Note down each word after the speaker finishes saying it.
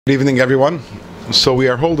Good evening, everyone. So we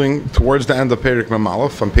are holding towards the end of Perek Mem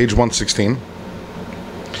Aleph on page 116.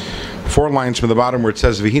 4 lines from the bottom where it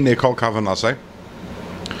says V'hinei kol kavanasai.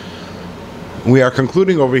 We are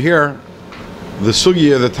concluding over here the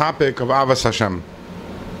sugya, the topic of Avas Hashem.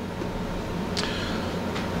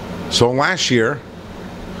 So last year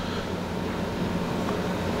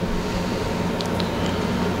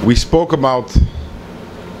we spoke about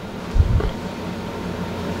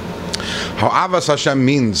how Avas Hashem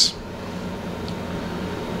means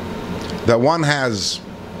that one has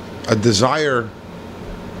a desire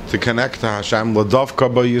to connect to Hashem,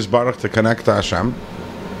 L'davka ba Yisbarach, to connect to Hashem.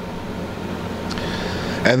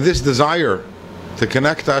 And this desire to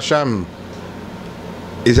connect to Hashem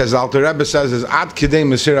is, as Alter Rebbe says, is ad kidei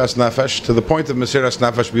Mesiras Nefesh, to the point of Mesiras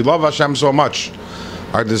Nefesh. We love Hashem so much.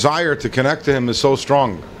 Our desire to connect to Him is so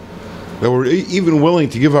strong that we're even willing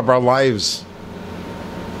to give up our lives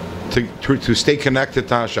to stay connected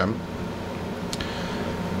to Hashem.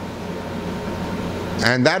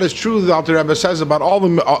 And that is true, the Alter Rebbe says, about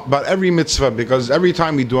every mitzvah, because every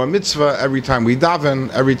time we do a mitzvah, every time we daven,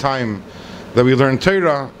 every time that we learn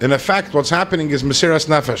Torah, in effect what's happening is Mesiras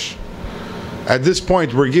Nefesh. At this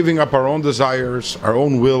point we're giving up our own desires, our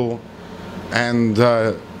own will, and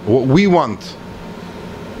what we want,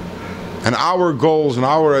 and our goals and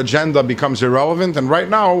our agenda becomes irrelevant, and right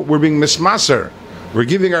now we're being mismaser. We're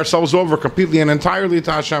giving ourselves over completely and entirely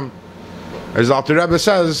to Hashem. As Alter Rebbe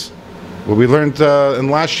says, what we learned in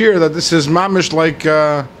last year, that this is mamish like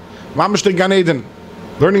mamish the Gan Eden.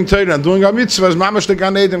 Learning Torah and doing a mitzvah is mamish the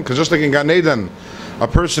Gan Eden, because just like in Gan Eden, a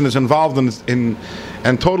person is involved in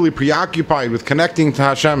and totally preoccupied with connecting to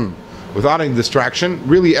Hashem without any distraction.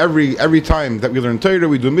 Really, every time that we learn Torah,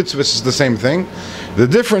 we do mitzvahs, is the same thing. The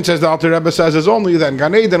difference, as the Alter Rebbe says, is only that in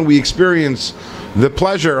Gan Eden we experience the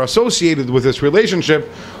pleasure associated with this relationship,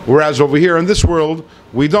 whereas over here in this world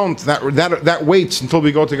we don't. That waits until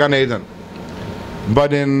we go to Gan Eden.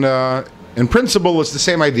 But in principle, it's the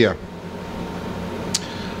same idea.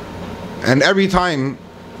 And every time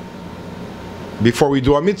before we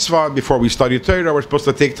do a mitzvah, before we study Torah, we're supposed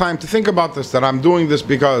to take time to think about this, that I'm doing this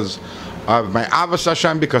because of my Avas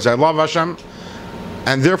Hashem, because I love Hashem,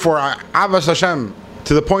 and therefore I Avas Hashem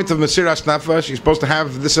to the point of Mesiras Nefesh. You're supposed to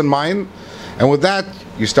have this in mind, and with that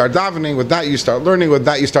you start davening, with that you start learning, with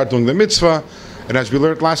that you start doing the mitzvah. And as we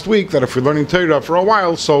learned last week, that if we're learning Torah for a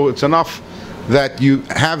while, so it's enough that you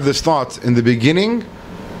have this thought in the beginning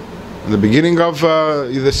of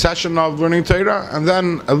the session of learning Torah, and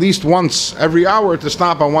then at least once every hour to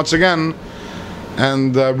stop and once again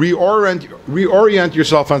and reorient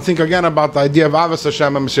yourself and think again about the idea of Avas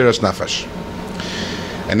Hashem and Mesiras Nefesh.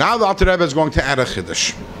 And now the Alter Rebbe is going to add a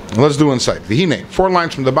chiddush. Let's do inside. V'hinei, 4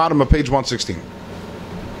 lines from the bottom of page 116.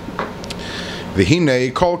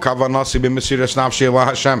 V'hinei kol kavanasi b'mesiras nafshi ela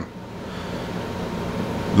Hashem.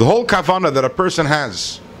 The whole kavana that a person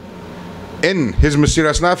has in his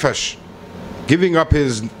Mesiras Nefesh, giving up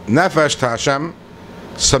his nefesh to Hashem,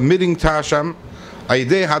 submitting to Hashem,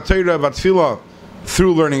 aidei haTorah v'tfilah,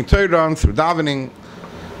 through learning Torah and through davening.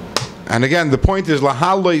 And again, the point is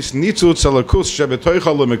lahalois nitzutz elakus shebetoicha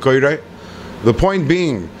lemekoirei. The point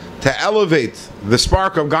being to elevate the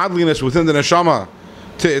spark of godliness within the neshama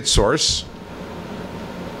to its source.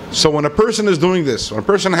 So when a person is doing this, when a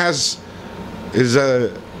person is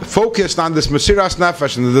focused on this Mesiras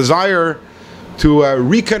Nefesh and the desire to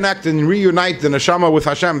reconnect and reunite the neshama with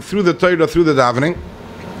Hashem through the Torah, through the davening,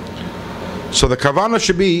 so the kavanah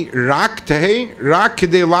should be rak tehei rak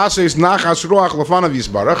kidei laseis nachas ruach lefanav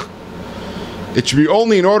yisbarach. It should be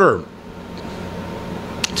only in order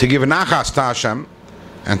to give nachas to Hashem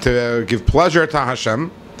and to give pleasure to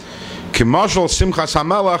Hashem. Kimashal simchas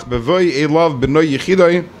hamelach bevoi elav b'noi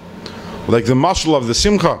yichidoi, like the mashal of the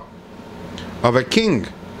simcha of a king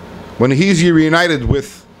when he's reunited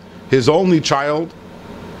with his only child.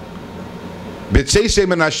 B'tseisei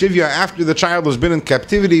ben hashivya, after the child has been in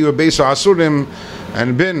captivity with beis ha'asurim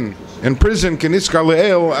and been in prison, kenitzka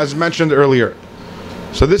le'el, as mentioned earlier.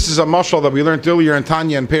 So this is a mashal that we learned earlier in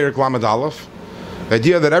Tanya and Perek Lamed Aleph. The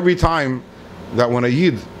idea that every time that when a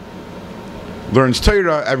yid learns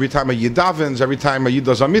Torah, every time a yid davens, every time a yid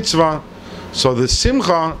does a mitzvah, so the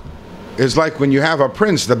simcha is like when you have a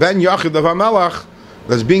prince, the ben yachid of HaMelech,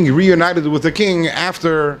 that's being reunited with the king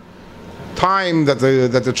after time that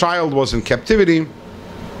the child was in captivity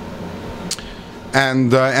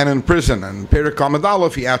and in prison. And Perek Lamed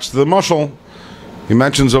Aleph, he adds to the mashal. He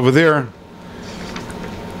mentions over there,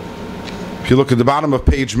 if you look at the bottom of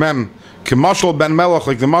page Mem, K'mashal ben Melech,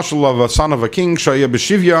 like the mashal of a son of a king, Shaya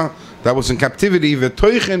b'shivya, that was in captivity.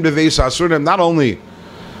 V'toichin b'veis ha'asurim, not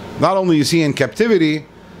only is he in captivity,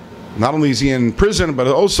 Not only is he in prison, but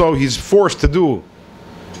also he's forced to do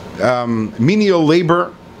menial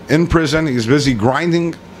labor in prison. He's busy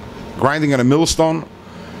grinding in a millstone.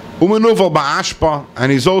 Umenuvel ba'ashpa,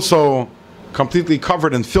 and he's also completely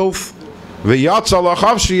covered in filth. V'yatza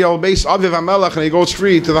lachavshi el beis aviv hamelech, and he goes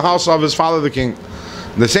free to the house of his father, the king.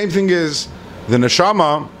 And the same thing is, the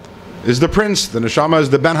neshama is the prince. The neshama is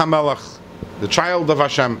the ben hamelech, the child of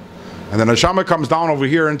Hashem. And the neshama comes down over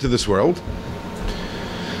here into this world.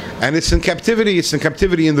 And it's in captivity. It's in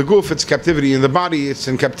captivity in the guf. It's captivity in the body. It's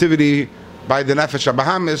in captivity by the nefesh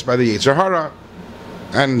habahamis, by the yetzer hara.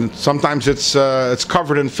 And sometimes it's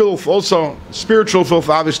covered in filth also. Spiritual filth,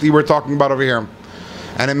 obviously, we're talking about over here.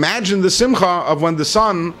 And imagine the simcha of when the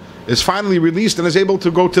son is finally released and is able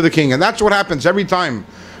to go to the king. And that's what happens every time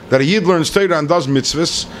that a yid learns Torah and does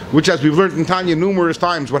mitzvahs, which, as we've learned in Tanya numerous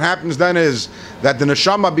times, what happens then is that the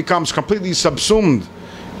neshama becomes completely subsumed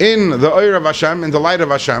in the oir of Hashem, in the light of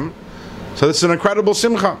Hashem. So this is an incredible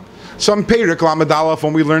simcha. Some Peirik Lamed Aleph,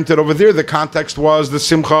 when we learned it over there, the context was the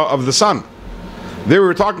simcha of the son. There we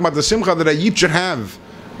were talking about the simcha that a yid should have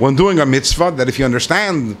when doing a mitzvah, that if you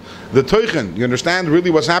understand the teichen, you understand really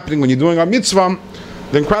what's happening when you're doing a mitzvah,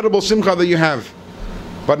 the incredible simcha that you have.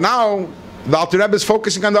 But now, the Alter Rebbe is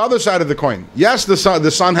focusing on the other side of the coin. Yes, the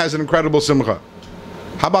son has an incredible simcha.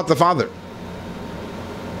 How about the father?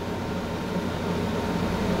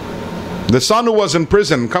 The son who was in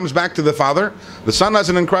prison comes back to the father. The son has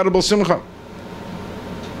an incredible simcha.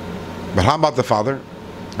 But how about the father?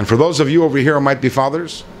 And for those of you over here who might be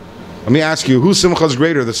fathers, let me ask you, whose simcha is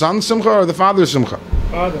greater, the son's simcha or the father's simcha?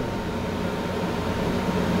 Father.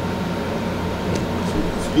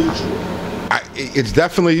 It's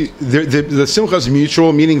definitely, the simcha is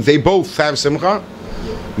mutual, meaning they both have simcha,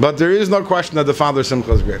 but there is no question that the father's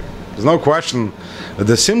simcha is greater. There's no question that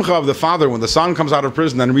the simcha of the father when the son comes out of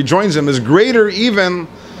prison and rejoins him is greater even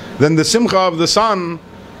than the simcha of the son,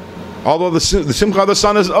 although the simcha of the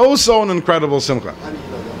son is also an incredible simcha.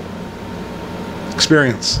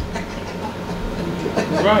 Experience.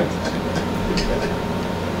 Right.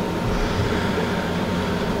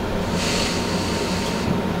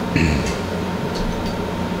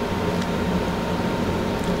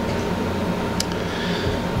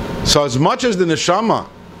 So as much as the neshama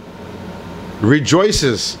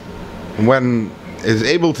rejoices when is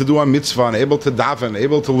able to do a mitzvah and able to daven,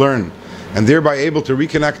 able to learn, and thereby able to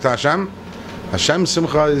reconnect to Hashem, Hashem's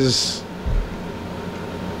simcha is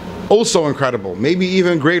also incredible, maybe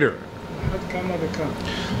even greater.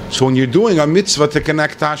 So when you're doing a mitzvah to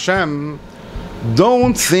connect to Hashem,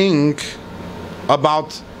 don't think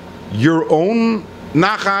about your own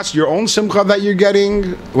nachas, your own simcha that you're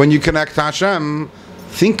getting when you connect to Hashem.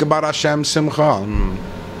 Think about Hashem's simcha.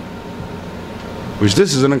 Which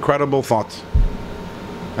this is an incredible thought.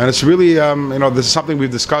 And it's really, this is something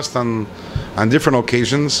we've discussed on different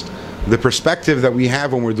occasions. The perspective that we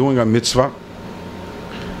have when we're doing a mitzvah.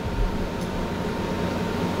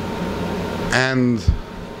 And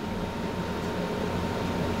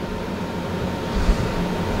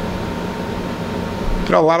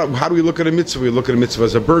how do we look at a mitzvah? We look at a mitzvah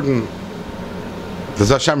as a burden. Does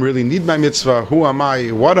Hashem really need my mitzvah? Who am I?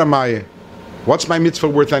 What am I? What's my mitzvah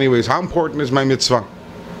worth anyways? How important is my mitzvah?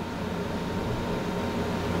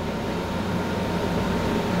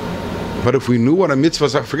 But if we knew what a mitzvah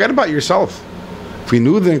is, forget about yourself. If we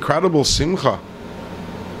knew the incredible simcha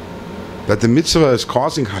that the mitzvah is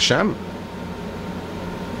causing Hashem,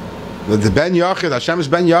 that the Ben Yachid, Hashem is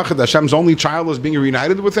Ben Yachid, Hashem's only child is being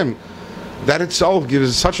reunited with Him, that itself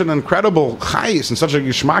gives such an incredible chayis and such a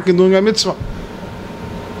gishmak in doing a mitzvah.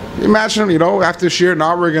 Imagine, after Shir,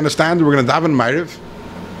 now we're going to stand, we're going to daven Ma'ariv.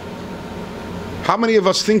 How many of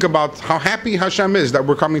us think about how happy Hashem is that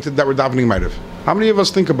we're davening Ma'ariv? How many of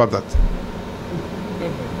us think about that?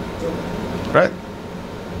 Right?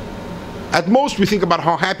 At most, we think about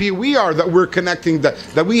how happy we are that we're connecting,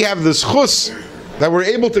 that we have this chus, that we're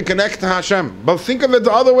able to connect to Hashem. But think of it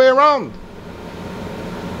the other way around.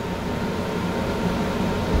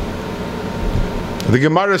 The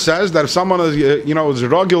Gemara says that if someone is, is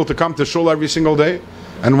ragil to come to shul every single day,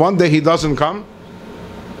 and one day he doesn't come,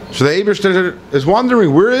 so the Eibishter is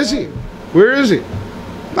wondering, where is he? Where is he?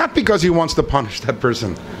 Not because he wants to punish that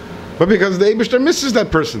person, but because the Eibishter misses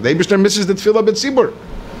that person. The Eibishter misses the Tefillah B'tzibur.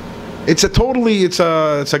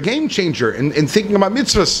 It's a game changer in thinking about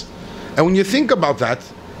mitzvahs. And when you think about that,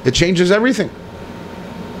 it changes everything.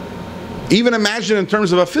 Even imagine in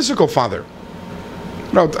terms of a physical father.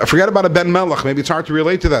 Forget about a Ben Melech. Maybe it's hard to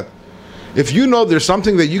relate to that. If you know there's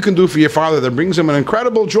something that you can do for your father that brings him an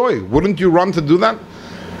incredible joy, wouldn't you run to do that?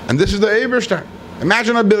 And this is the Eibishter.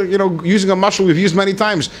 Imagine using a muscle we've used many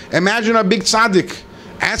times. Imagine a big tzaddik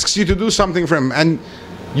asks you to do something for him, and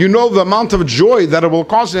you know the amount of joy that it will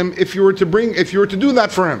cause him if you were to do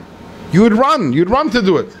that for him, you'd run to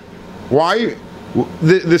do it. Why?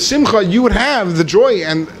 The simcha you would have, the joy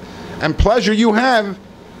and pleasure you have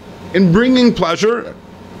in bringing pleasure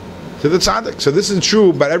to the tzaddik. So this is true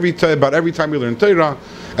about every time we learn Torah,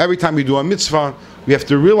 every time we do a mitzvah. We have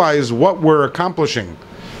to realize what we're accomplishing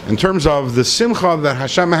in terms of the simcha that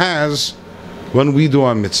Hashem has when we do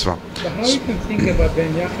a mitzvah. But how you can think about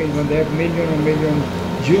Ben Yachid when they have million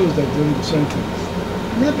Jews that do the same thing?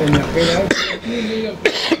 Not Ben Yachid, I have 2 million.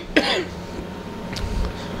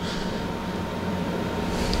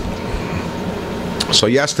 So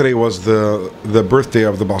yesterday was the birthday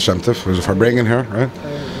of the Baal Shem Tov. There's a Farbrengen here, right?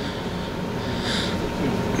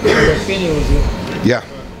 Yeah.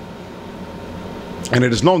 And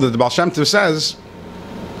it is known that the Baal Shem Tov says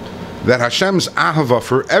that Hashem's ahava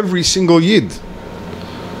for every single yid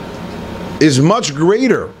is much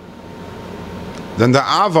greater than the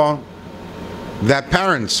ahava that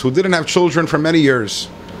parents who didn't have children for many years,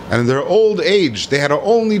 and in their old age they had an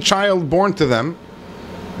only child born to them,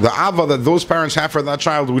 the ahava that those parents have for that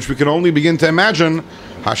child, which we can only begin to imagine.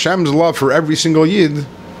 Hashem's love for every single yid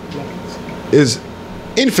is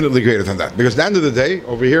infinitely greater than that. Because at the end of the day,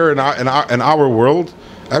 over here in our world,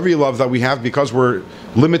 every love that we have, because we're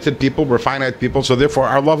limited people, we're finite people, so therefore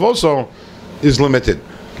our love also is limited.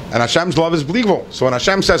 And Hashem's love is believable. So when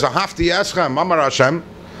Hashem says, Ahavti eschem, Amar Hashem,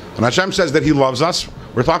 when Hashem says that He loves us,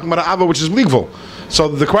 we're talking about an ahava which is believable. So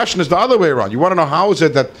the question is the other way around. You want to know how is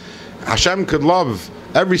it that Hashem could love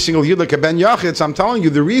every single yid like a Ben Yachid? So I'm telling you,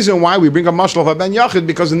 the reason why we bring a mashal of a Ben Yachid,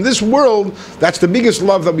 because in this world, that's the biggest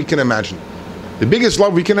love that we can imagine. The biggest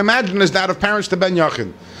love we can imagine is that of parents to Ben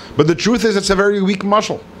Yachid. But the truth is, it's a very weak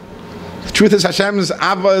mashal. The truth is, Hashem's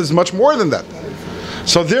ahava is much more than that.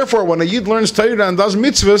 So therefore, when a yid learns Torah and does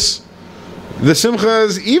mitzvahs, the simcha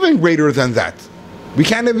is even greater than that. We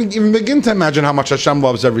can't even begin to imagine how much Hashem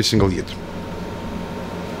loves every single yid.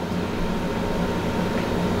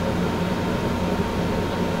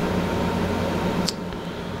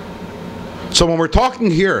 So when we're talking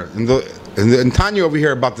here in Tanya over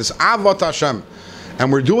here about this avat Hashem,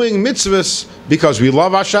 and we're doing mitzvahs because we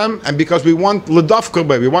love Hashem and because we want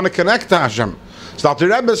l'dafka, we want to connect to Hashem. So the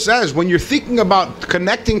Rebbe says, when you're thinking about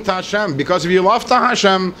connecting to Hashem because of your love to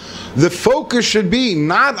Hashem, the focus should be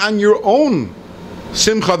not on your own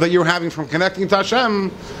simcha that you're having from connecting to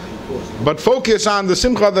Hashem, but focus on the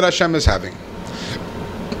simcha that Hashem is having.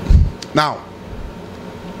 Now,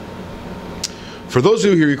 for those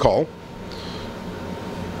of you who recall,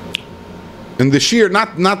 in the shir,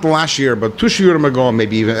 not the last year, but 2 shiurim ago,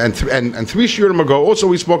 maybe even, and 3 shiurim ago, also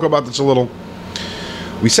we spoke about this a little.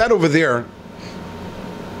 We said over there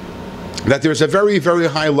that there's a very, very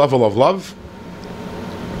high level of love.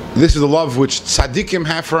 This is the love which tzaddikim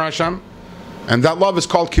have for Hashem, and that love is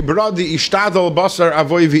called kibradi ishtadal basar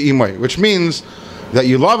avoy v'imoy, which means that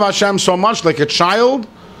you love Hashem so much, like a child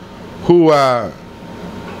who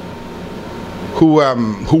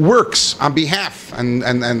works on behalf and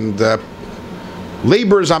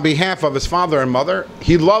labors on behalf of his father and mother.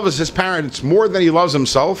 He loves his parents more than he loves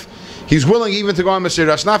himself. He's willing even to go on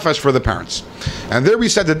Mesiras Nefesh for the parents. And there we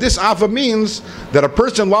said that this ahava means that a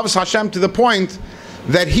person loves Hashem to the point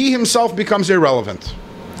that he himself becomes irrelevant.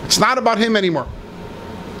 It's not about him anymore.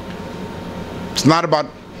 It's not about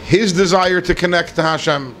his desire to connect to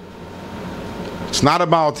Hashem. It's not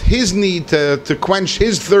about his need to quench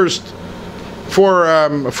his thirst for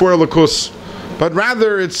Elokus, but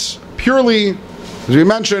rather it's purely, as we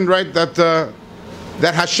mentioned, right, that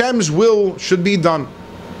Hashem's will should be done.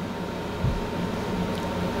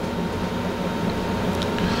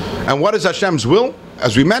 And what is Hashem's will?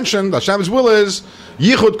 As we mentioned, Hashem's will is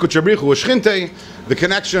Yichud Kuchabrichu Shchinte, the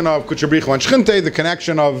connection of Kuchabrichu and Shchinte, the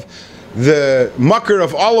connection of the makar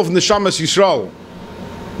of all of Neshamas Yisrael,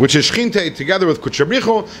 which is Shchinte together with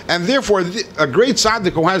Kuchabrichu, and therefore a great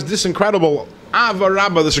tzaddik who has this incredible Ava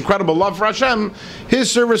Rabbah, this incredible love for Hashem, his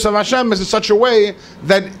service of Hashem is in such a way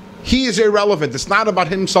that he is irrelevant. It's not about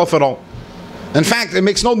himself at all. In fact, it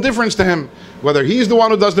makes no difference to him whether he's the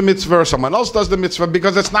one who does the mitzvah or someone else does the mitzvah,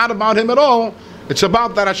 because it's not about him at all. It's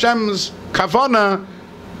about that Hashem's kavana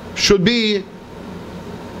should be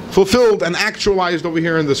fulfilled and actualized over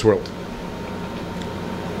here in this world.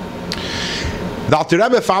 The Alter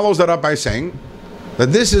Rebbe follows that up by saying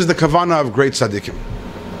that this is the kavana of great tzaddikim.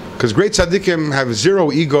 Because great tzaddikim have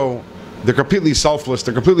zero ego, they're completely selfless,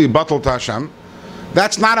 they're completely batal to Hashem.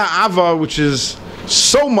 That's not an ava which is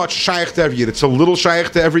so much shaykh to every yid. It's a little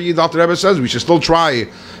shaykh to every yid. Alter Rebbe says we should still try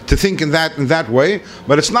to think in that way,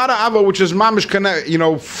 but it's not an ava which is mamish connect,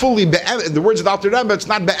 fully. The words of Alter Rebbe, it's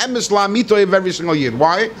not be'emes la'amitoy of every single yid.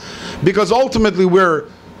 Why? Because ultimately we're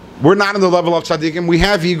not on the level of tzaddikim. We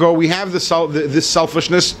have ego. We have this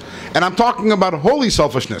selfishness, and I'm talking about holy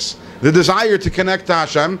selfishness, the desire to connect to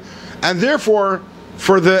Hashem, and therefore,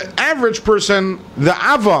 for the average person, the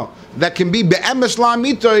ava that can be be'emes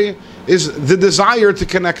la'amitoy is the desire to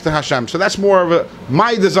connect to Hashem. So that's more of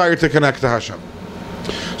my desire to connect to Hashem.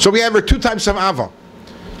 So we have two types of ava.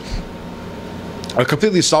 A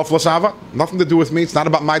completely selfless ava, nothing to do with me. It's not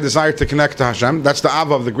about my desire to connect to Hashem. That's the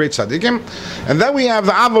ava of the great tzaddikim. And then we have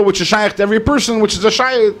the ava which is shaykh to every person, which is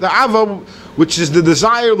the ava which is the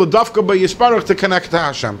desire l'dafka b'yisparach to connect to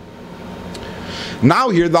Hashem. Now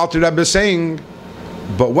here the Alter Rebbe is saying,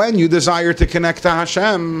 but when you desire to connect to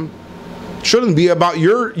Hashem, it shouldn't be about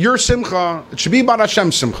your simcha. It should be about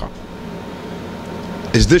Hashem's simcha.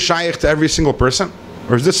 Is this shaykh to every single person,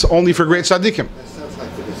 or is this only for great tzaddikim?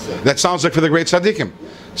 That sounds like for the great tzaddikim.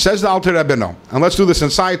 Says the Alter Rebbe, no. And let's do this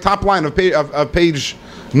inside, top line of page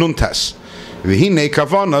Nuntes. V'hinei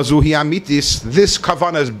kavana zuhi amitis. This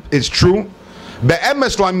kavana is true.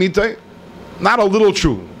 Be'emes la'mitay, not a little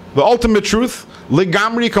true. The ultimate truth,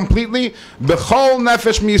 ligamri, completely. B'chol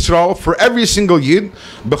nefesh misrael, for every single yid.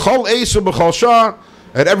 B'chol eisu, b'chol shah,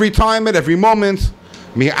 at every time, at every moment.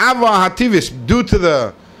 Mi'ava hativis, due to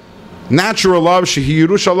the natural love, shehi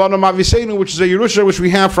Yerusha lanu maviseinu, which is a Yerusha which we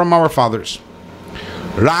have from our fathers.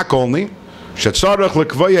 Rak only. Shetzarach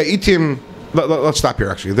lekvaya itim. Let's stop here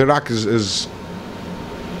actually. The rak is.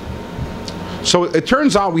 So it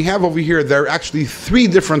turns out we have over here, there are actually three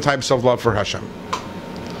different types of love for Hashem.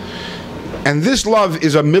 And this love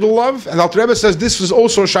is a middle love, and Alter Rebbe says this is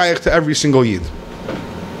also shaykh to every single yid.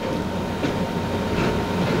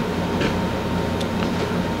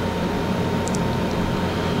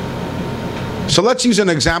 So let's use an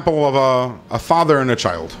example of a father and a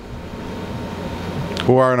child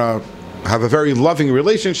who have a very loving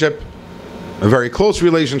relationship, a very close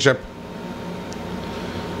relationship.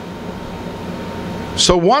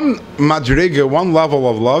 So one madriga, one level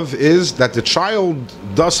of love is that the child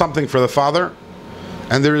does something for the father,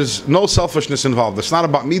 and there is no selfishness involved. It's not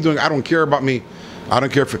about me doing. I don't care about me. I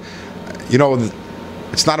don't care for,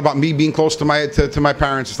 it's not about me being close to my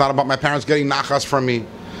parents. It's not about my parents getting nachas from me.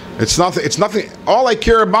 It's nothing. All I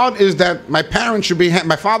care about is that my father should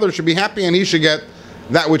be happy, and he should get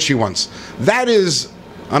that which he wants. That is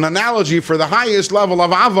an analogy for the highest level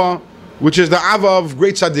of ava, which is the ava of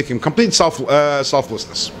great tzaddikim, complete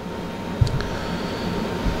selflessness.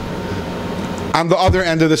 On the other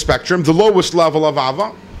end of the spectrum, the lowest level of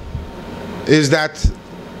ava is that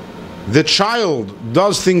the child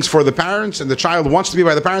does things for the parents, and the child wants to be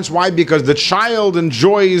by the parents. Why? Because the child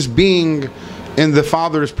enjoys being in the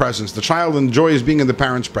father's presence. The child enjoys being in the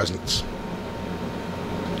parent's presence.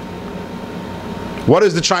 What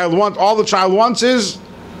does the child want? All the child wants is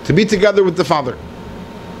to be together with the father.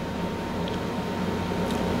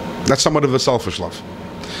 That's somewhat of a selfish love.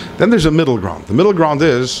 Then there's a middle ground. The middle ground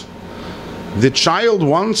is the child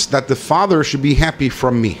wants that the father should be happy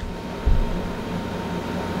from me.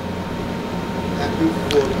 Happy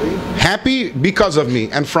for me? Happy because of me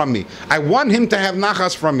and from me. I want him to have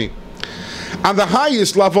nachas from me. On the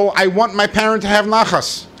highest level, I want my parent to have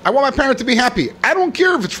nachas. I want my parent to be happy. I don't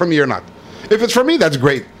care if it's from me or not. If it's from me, that's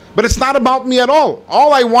great. But it's not about me at all.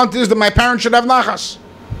 All I want is that my parent should have nachas.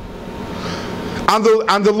 On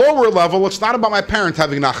the lower level, it's not about my parent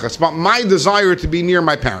having nachas. It's about my desire to be near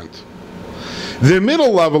my parent. The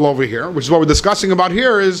middle level over here, which is what we're discussing about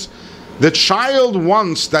here, is the child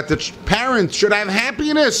wants that the parent should have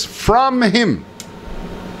happiness from him.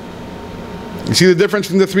 You see the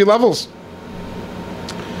difference in the three levels?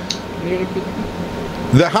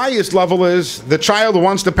 The highest level is the child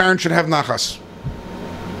wants the parent should have nachas.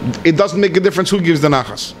 It doesn't make a difference who gives the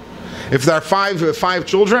nachas. If there are five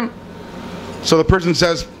children, so the person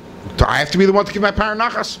says, do I have to be the one to give my parent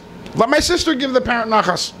nachas? Let my sister give the parent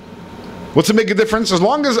nachas. What's it make a difference? As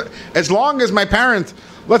long as my parent,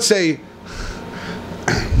 let's say,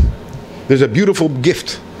 there's a beautiful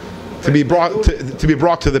gift to be brought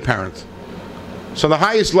to the parent. So the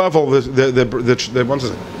highest level, the one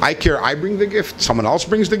says, I care, I bring the gift, someone else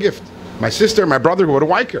brings the gift. My sister, my brother, what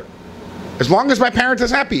do I care? As long as my parent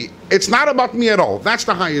is happy. It's not about me at all. That's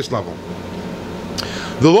the highest level.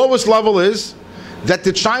 The lowest level is that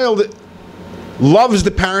the child loves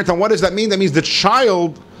the parent, and what does that mean? That means the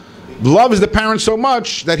child loves the parent so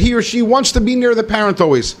much that he or she wants to be near the parent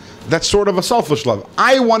always. That's sort of a selfish love.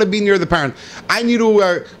 I want to be near the parent. I need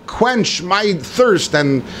to quench my thirst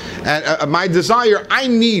and my desire. I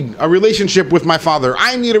need a relationship with my father.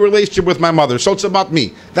 I need a relationship with my mother. So it's about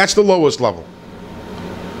me. That's the lowest level.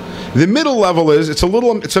 The middle level is, it's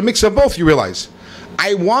a mix of both, you realize.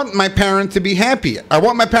 I want my parent to be happy. I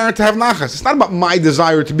want my parent to have nachas. It's not about my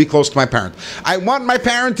desire to be close to my parent. I want my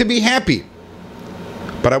parent to be happy.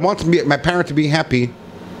 But I want my parent to be happy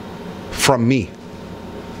from me.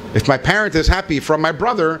 If my parent is happy from my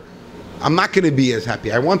brother, I'm not going to be as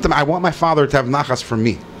happy. I want my father to have nachas from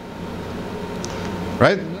me.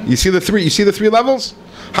 Right? You see the three levels?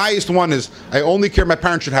 Highest one is, I only care my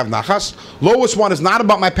parents should have nachas. Lowest one is not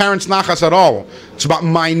about my parents' nachas at all. It's about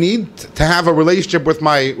my need to have a relationship with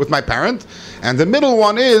my parent. And the middle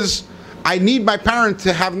one is, I need my parent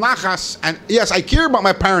to have nachas. And yes, I care about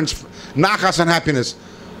my parents' nachas and happiness,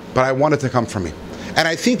 but I want it to come from me. And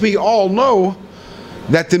I think we all know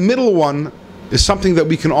that the middle one is something that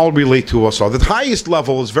we can all relate to also. The highest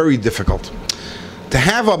level is very difficult. To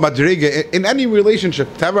have a madriga, in any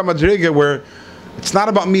relationship, to have a madriga where it's not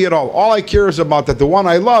about me at all. All I care is about that the one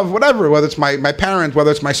I love, whatever, whether it's my parent,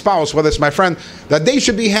 whether it's my spouse, whether it's my friend, that they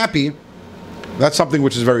should be happy. That's something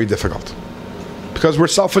which is very difficult. Because we're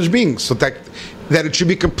selfish beings. So that it should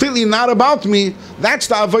be completely not about me, that's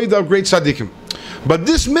the avodah of great tzaddikim. But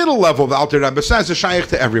this middle level, the Alter Rebbe says, is shaykh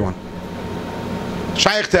to everyone.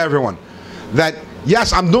 Shaykh to everyone. That,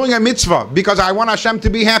 yes, I'm doing a mitzvah because I want Hashem to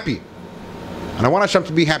be happy. And I want Hashem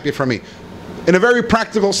to be happy for me. In a very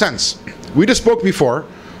practical sense. We just spoke before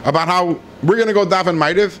about how we're going to go daven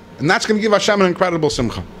ma'ariv, and that's going to give Hashem an incredible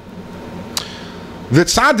simcha. The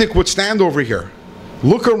tzaddik would stand over here,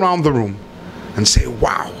 look around the room, and say,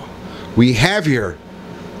 wow, we have here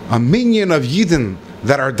a minyan of Yidden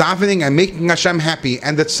that are davening and making Hashem happy,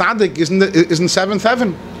 and the tzaddik is in seventh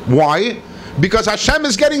heaven. Why? Because Hashem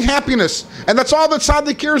is getting happiness, and that's all the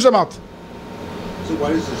tzaddik cares about. So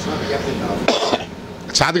why does the tzaddik have to daven?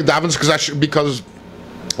 Tzaddik davens because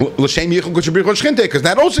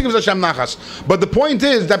that also gives Hashem nachas. But the point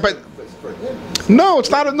is that, no, it's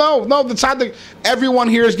not. No, the tzaddik. Everyone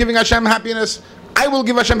here is giving Hashem happiness. I will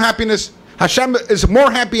give Hashem happiness. Hashem is more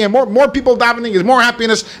happy, and more people davening is more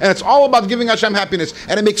happiness, and it's all about giving Hashem happiness.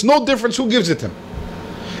 And it makes no difference who gives it to him.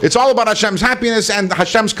 It's all about Hashem's happiness and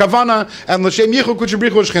Hashem's kavana and l'shem yichud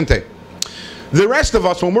kutzbrichu shchinte. The rest of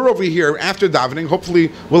us, when we're over here after davening, hopefully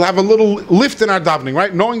we'll have a little lift in our davening,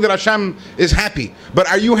 right? Knowing that Hashem is happy. But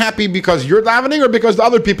are you happy because you're davening or because the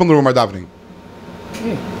other people in the room are davening?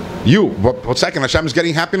 You. One second, Hashem is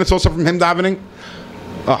getting happiness also from him davening?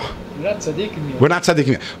 Oh. We're not tzaddikim yet. We're not tzaddikim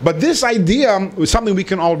yet. But this idea is something we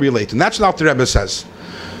can all relate. And that's what Alter Rebbe says.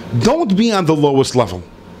 Don't be on the lowest level.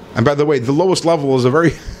 And by the way, the lowest level is a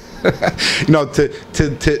very... to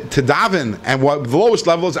daven, and what the lowest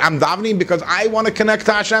level is, I'm davening because I want to connect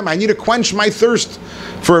to Hashem. I need to quench my thirst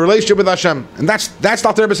for a relationship with Hashem, and that's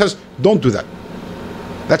Alter Rebbe says, don't do that.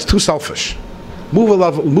 That's too selfish. Move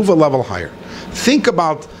a level higher. Think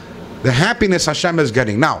about the happiness Hashem is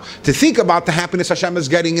getting. Now, to think about the happiness Hashem is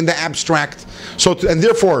getting in the abstract, and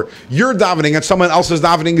therefore your davening and someone else's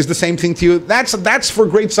davening is the same thing to you. That's for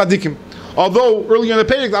great tzaddikim. Although earlier in the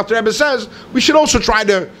page, Alter Rebbe says we should also try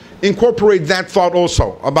to incorporate that thought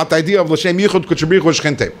also about the idea of l'shem yichud kutzbrichu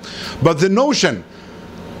shchinte. But the notion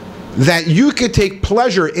that you could take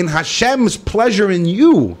pleasure in Hashem's pleasure in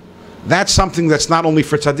you, that's something that's not only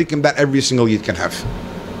for tzaddikim, that every single yid can have.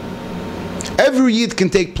 Every yid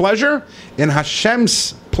can take pleasure in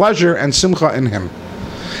Hashem's pleasure and simcha in him,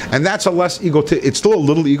 and that's a less ego. It's still a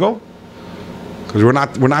little ego, because we're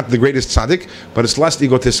not the greatest tzaddik, but it's less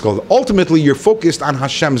egotistical. Ultimately, you're focused on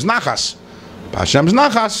Hashem's nachas. Hashem's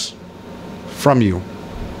nachas from you.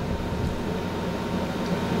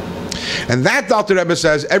 And that, the Alter Rebbe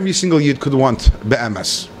says, every single yid could want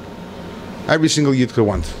be'emes. Every single yid could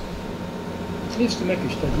want. It needs to make a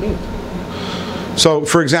shtadlut. So,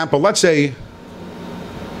 for example, let's say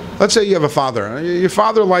you have a father. Your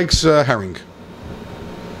father likes herring.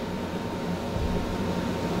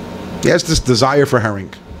 He has this desire for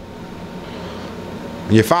herring.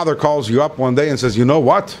 And your father calls you up one day and says, you know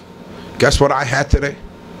what? Guess what I had today?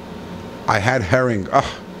 I had herring. It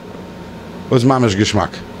was mamash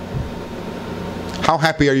gishmak. How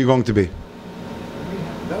happy are you going to be?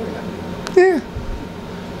 Yeah.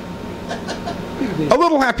 A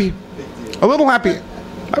little happy. A little happy.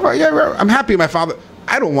 I'm happy my father.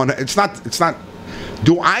 I don't want to. It's not.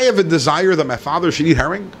 Do I have a desire that my father should eat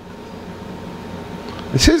herring?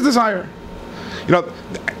 It's his desire. You know,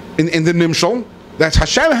 in the Nimshal, that's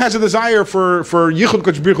Hashem has a desire for Yichud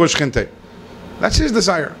Kodesh Shchinte. That's his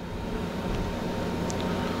desire.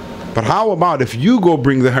 But how about if you go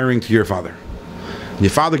bring the herring to your father? And your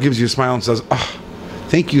father gives you a smile and says, "Oh,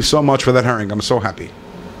 thank you so much for that herring. I'm so happy."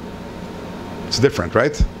 It's different,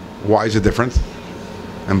 right? Why is it different?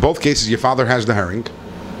 In both cases, your father has the herring.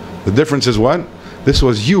 The difference is what? This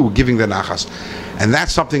was you giving the nachas. And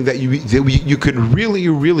that's something that you could really,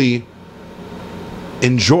 really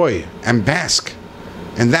enjoy and bask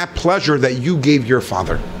in that pleasure that you gave your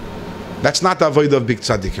father. That's not the avodah of big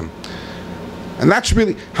tzaddikim. And that's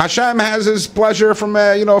really, Hashem has his pleasure from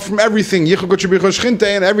from everything,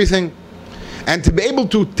 and everything. And to be able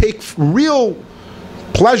to take real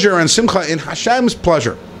pleasure and simcha in Hashem's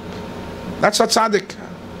pleasure, that's a tzaddik.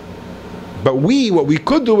 But what we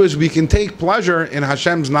could do is we can take pleasure in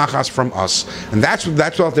Hashem's nachas from us. And that's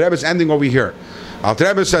what Alter Rebbe is ending over here. Alter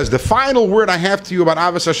Rebbe says, the final word I have to you about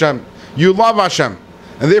Avos Hashem, you love Hashem,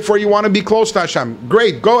 and therefore you want to be close to Hashem.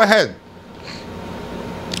 Great, go ahead.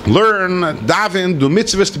 Learn, daven, do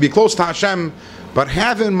mitzvahs to be close to Hashem, but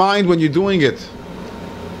have in mind when you're doing it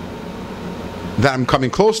that I'm coming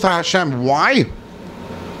close to Hashem. Why?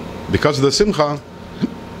 Because of the simcha.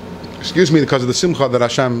 Because of the simcha that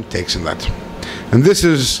Hashem takes in that. And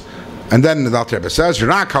then the Alter Rebbe says,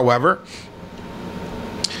 Rak, however,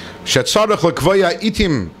 that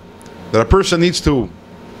a person needs to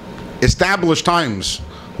establish times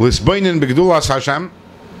Hashem,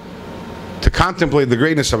 to contemplate the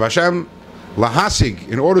greatness of Hashem, lahasig,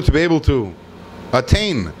 in order to be able to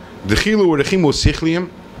attain the chilu or the chimu sichliyim,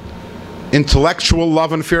 intellectual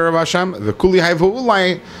love and fear of Hashem, the kuli hayvu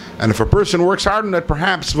ulai. And if a person works hard on it,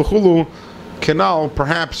 perhaps v'chulu kenal,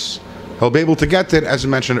 perhaps he'll be able to get it, as I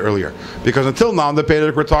mentioned earlier. Because until now in the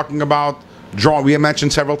Perek we're talking about drawing. We have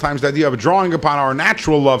mentioned several times the idea of drawing upon our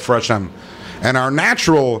natural love for Hashem and our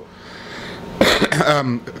natural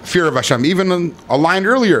fear of Hashem. Even a line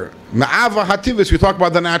earlier, ma'ava hativis, we talk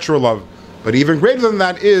about the natural love. But even greater than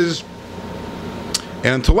that is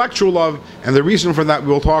an intellectual love, and the reason for that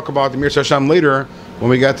we'll talk about the Mir Hashem later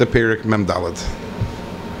when we get to Perek Mem Daled.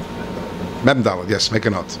 Mem Daled, yes, make a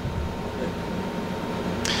note.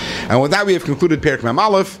 And with that we have concluded Perek Mem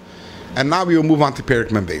Aleph, and now we will move on to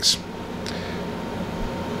Perek Mem Beis.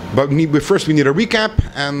 But first we need a recap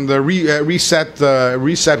and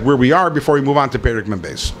reset where we are before we move on to Perek Mem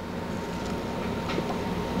Beis.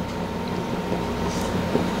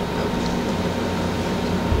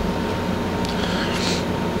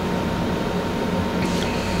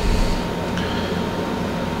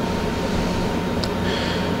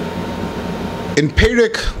 In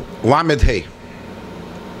Perek Lamed Hey,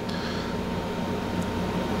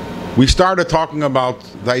 we started talking about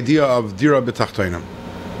the idea of Dira B'Tachtonim.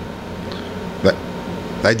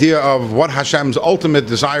 The idea of what Hashem's ultimate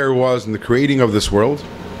desire was in the creating of this world.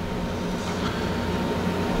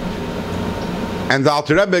 And the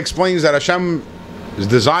Alter Rebbe explains that Hashem's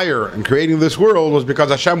desire in creating this world was because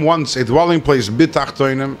Hashem wants a dwelling place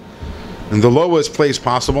B'Tachtonim, in the lowest place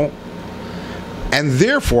possible. And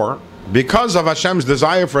therefore, because of Hashem's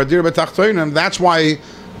desire for Adir B'Tachtonim, that's why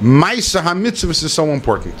Maisa HaMitzvahs is so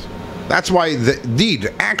important. That's why the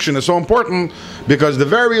deed, action, is so important, because the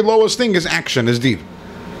very lowest thing is action, is deed.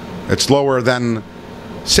 It's lower than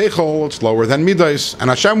Seichel, it's lower than Midas, and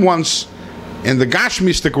Hashem wants, in the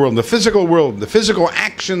Gashmistic world, the physical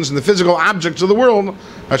actions and the physical objects of the world,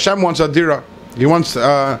 Hashem wants Adira. He wants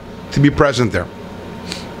to be present there.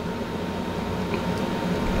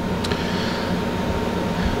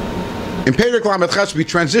 In Perek Lamed Ches, we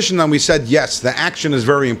transitioned and we said, yes, the action is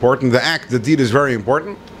very important, the deed is very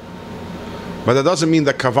important, but that doesn't mean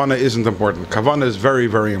that Kavanah isn't important. Kavanah is very,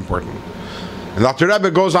 very important. And Dr.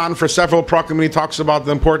 Rebbe goes on for several prakim and he talks about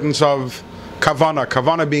the importance of Kavanah.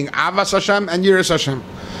 Kavanah being Avas Hashem and Yiras Hashem.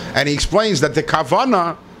 And he explains that the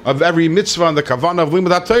Kavanah of every mitzvah and the Kavanah of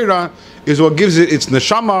Limud HaTorah is what gives it its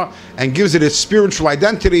neshama and gives it its spiritual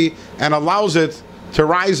identity and allows it to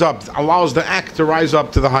rise up, allows the act to rise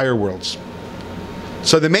up to the higher worlds.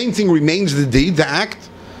 So the main thing remains the deed, the act,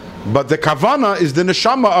 but the kavanah is the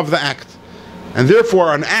neshama of the act. And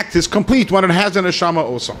therefore an act is complete when it has a neshama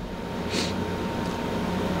also.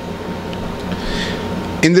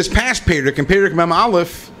 In this past Perek, in Perek Mem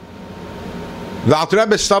Aleph, the Alter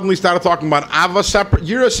Rebbe suddenly started talking about Ava separate,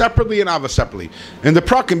 Yira separately and Ava separately. In the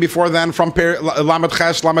Prakim before then, from Lamed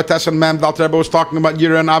Ches, Lamed Tes and Mem, the Alter Rebbe was talking about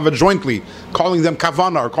Yira and Ava jointly, calling them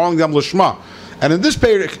Kavanah or calling them Lishma. And in this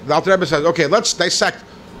Perek, the Alter Rebbe says, okay, let's dissect.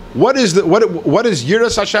 What is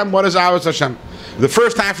Yiras Hashem? What is Avas Hashem? The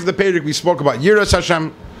first half of the Perek we spoke about Yiras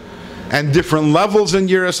Hashem and different levels in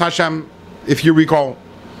Yiras Hashem, if you recall.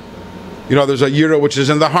 You know, there's a yira which is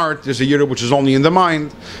in the heart, there's a yira which is only in the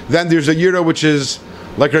mind, then there's a yira which is,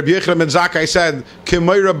 like Rabbi Yechon ben Zakkai said,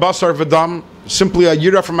 Kemoira Basar V'dam, simply a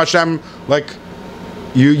yira from Hashem, like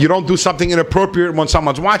you don't do something inappropriate when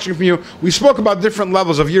someone's watching from you. We spoke about different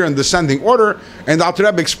levels of yira in descending order, and the Alter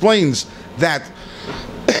Rebbe explains that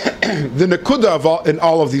the nekuda in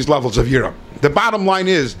all of these levels of yira. The bottom line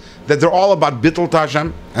is that they're all about bittul to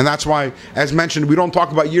Hashem, and that's why, as mentioned, we don't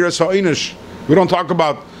talk about yiras ha'inish. We don't talk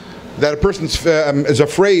about that a person is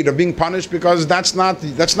afraid of being punished, because that's not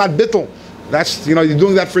bittul. That's, you're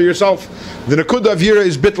doing that for yourself. The nekuda of yira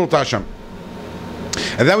is bittul to Hashem.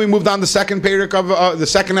 And then we moved on to the second parak of the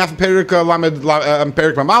second half of parak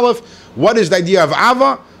parak Mem Aleph. What is the idea of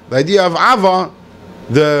ava? The idea of ava,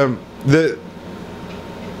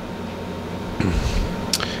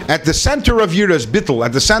 at the center of Yira is bittul.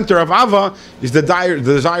 At the center of Ava is the desire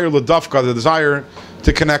ledafka, the desire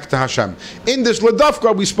to connect to Hashem. In this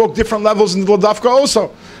ledafka, we spoke different levels in the ledafka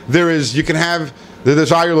also. You can have the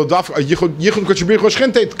desire ledafka, yichud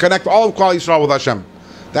kodesh to connect all of Klal Yisrael with Hashem.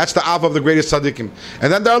 That's the Ava of the greatest tzaddikim.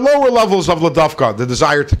 And then there are lower levels of ledafka, the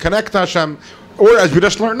desire to connect to Hashem, or as we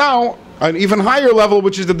just learned now, an even higher level,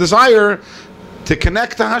 which is the desire to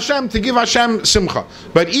connect to Hashem, to give Hashem simcha.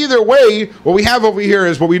 But either way, what we have over here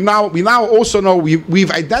is what we now also know,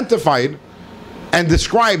 we've identified and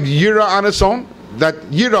described Yira on its own. That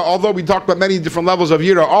Yira, although we talked about many different levels of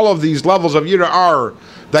Yira, all of these levels of Yira are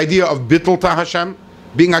the idea of bittul to Hashem,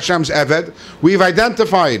 being Hashem's eved. We've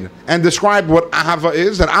identified and described what Ahava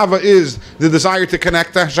is, and Ahava is the desire to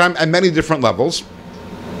connect to Hashem at many different levels.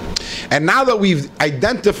 And now that we've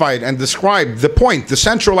identified and described the point, the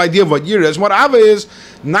central idea of what Yira is, what Ava is,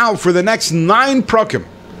 now for the next 9 prakim,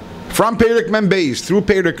 from Perek Mem Beis through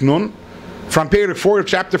Perek Nun, from Perek 4,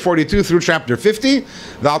 chapter 42 through chapter 50,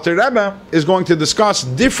 the Alter Rebbe is going to discuss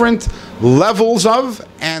different levels of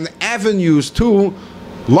and avenues to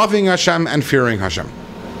loving Hashem and fearing Hashem.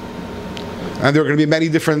 And there are going to be many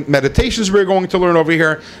different meditations we're going to learn over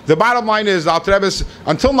here. The bottom line is, Alter Rebbe,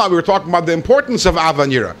 until now we were talking about the importance of Ava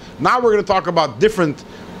and Yira. Now we're going to talk about different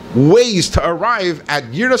ways to arrive at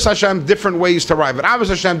Yiras Hashem, different ways to arrive at Avos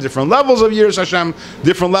Hashem, different levels of Yiras Hashem,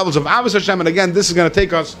 different levels of Avos Hashem. And again, this is going to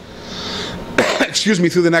take us,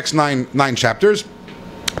 through the next nine chapters.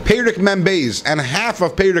 Perek Mem Beis and half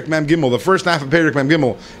of Perek Mem Gimel, the first half of Perek Mem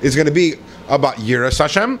Gimel, is going to be about Yiras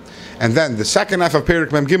Hashem, and then the second half of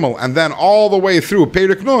Perek Mem Gimel, and then all the way through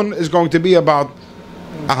Perek Nun is going to be about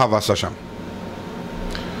Ahavas Hashem.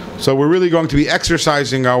 So we're really going to be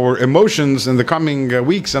exercising our emotions in the coming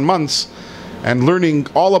weeks and months, and learning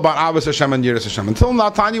all about Ahavas Hashem and Yiras Hashem. Until now,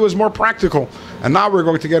 Tanya was more practical, and now we're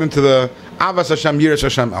going to get into the Ahavas Hashem, Yiras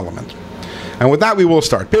Hashem element. And with that, we will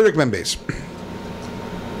start. Perek Mem Beis.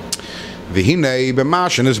 V'hinei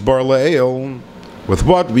b'mashen is bar le'el, with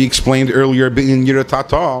what we explained earlier in Yirat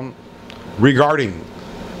Tata regarding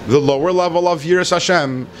the lower level of Yiras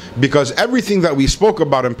Hashem, because everything that we spoke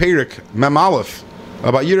about in Perek Mem Aleph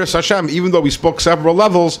about Yiras Hashem, even though we spoke several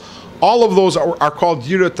levels, all of those are called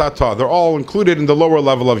Yirat Tata. They're all included in the lower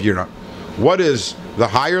level of Yira. What is the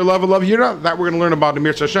higher level of Yira? That we're going to learn about in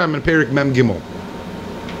Yiras Hashem in Perek Mem Gimel.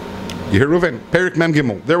 You hear Reuven? Perek Mem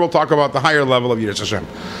Gimel. There we'll talk about the higher level of Yiras Hashem.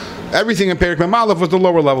 Everything in Perek Mem Aleph was the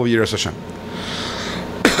lower level of Yiras Hashem.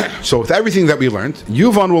 So with everything that we learned,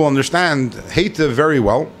 Yuvan will understand Heita very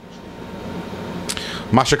well.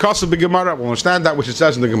 Mashakasav b'Gemara will understand that which it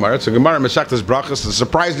says in the Gemara. It's a Gemara Mesechtes Brachos, it's a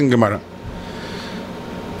surprising Gemara.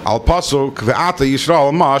 Al pasuk ve'ata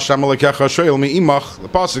Yisrael ma Hashem Elokecha shoyel mi'imach. The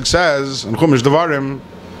pasuk says in Chumash Devarim,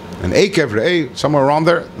 and Ekev Re'eh, somewhere around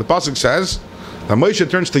there, the pasuk says that Moshe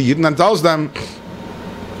turns to Yidden and tells them,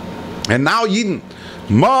 and now Yidden,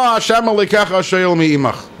 ma Hashem Elokecha shoyel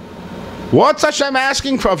mi'imach. What's Hashem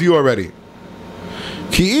asking of you already?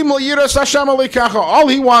 Ki im yiras Hashem Elokecha. All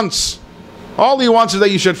he wants is that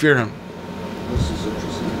you should fear him.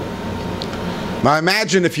 Now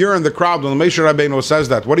imagine if you're in the crowd when Moshe Rabbeinu says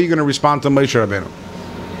that. What are you going to respond to Moshe Rabbeinu?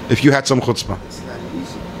 If you had some chutzpah. It's not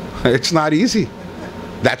easy. It's not easy.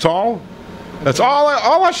 That's all. That's all.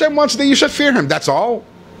 All Hashem wants is that you should fear him. That's all.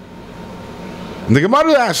 And the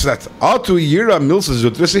Gemara asks that. Atu yira milsa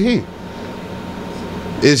zutrasihi.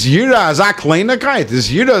 Is yira azak leinakait?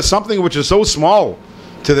 Is yira something which is so small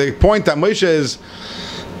to the point that Moshe is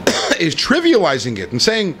trivializing it and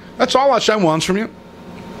saying that's all Hashem wants from you?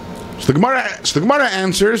 So the Gemara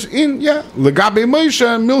answers in legabe Moshe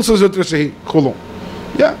milsa zutrasihi chulu.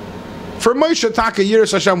 Yeah, for Moshe taka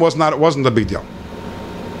yiras Hashem wasn't a big deal.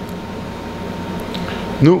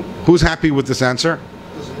 No, who's happy with this answer?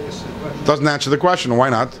 Doesn't answer the question. Why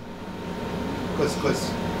not? Because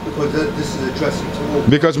this is addressing to all.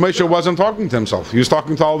 Because Moshe wasn't talking to himself. He was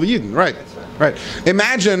talking to all the Yidden. Right. Right.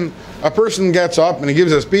 Imagine a person gets up and he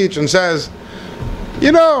gives a speech and says,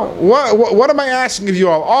 You know, what am I asking of you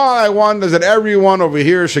all? All I want is that everyone over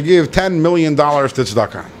here should give $10 million to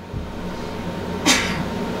tzedakah.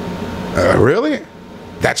 Really?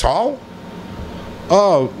 That's all?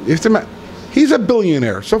 Oh, he's a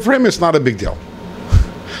billionaire, so for him it's not a big deal.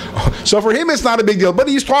 So for him it's not a big deal, but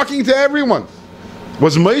he's talking to everyone.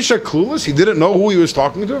 Was Moshe clueless? He didn't know who he was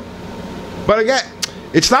talking to? But again,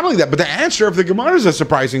 it's not only that, but the answer of the Gemara is a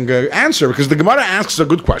surprising answer, because the Gemara asks a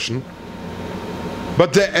good question.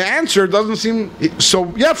 But the answer doesn't seem...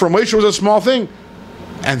 So, yeah, for Moshe it was a small thing.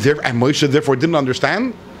 And Moshe therefore didn't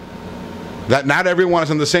understand that not everyone is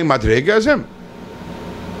in the same madrega as him.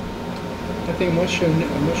 I think Moshe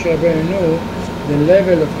Rabbeinu knew the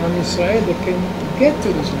level of Am Yisrael that can get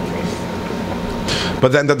to this madrega.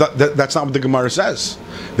 But then that's not what the Gemara says.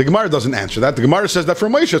 The Gemara doesn't answer that. The Gemara says that for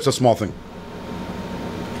Moshe it's a small thing.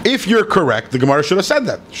 If you're correct, the Gemara should have said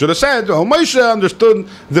that. Should have said, oh, Moshe understood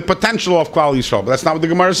the potential of Klal Yisrael. But that's not what the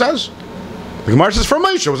Gemara says. The Gemara says for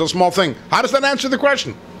Moshe it was a small thing. How does that answer the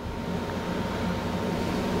question?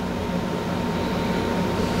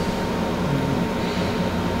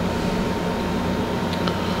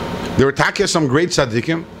 There were some great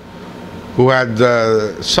tzaddikim who had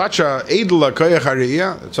such a edel koyach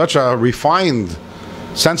hariyah, such a refined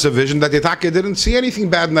sense of vision that the didn't see anything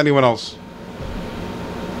bad in anyone else.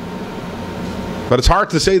 But it's hard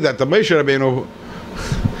to say that the Moshe Rabbeinu,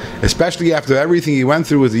 especially after everything he went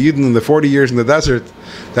through with the Yidden in the 40 years in the desert,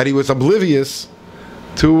 that he was oblivious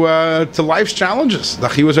to life's challenges.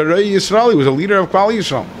 That he was a Rei Yisrael, he was a leader of Klal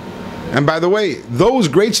Yisrael. And by the way, those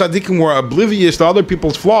great tzaddikim were oblivious to other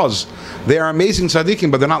people's flaws. They are amazing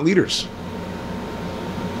tzaddikim, but they're not leaders.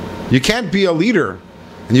 You can't be a leader,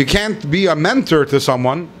 and you can't be a mentor to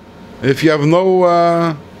someone if you have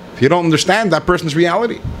if you don't understand that person's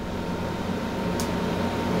reality.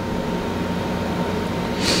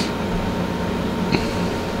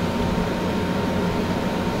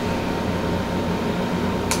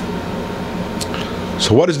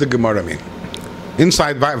 So what does the Gemara mean?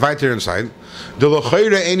 Inside, weiter inside, the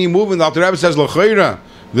L'chaira any movement. The Alter Rebbe says L'chaira.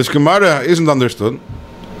 This Gemara isn't understood.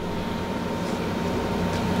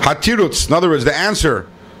 Hatirutz, in other words, the answer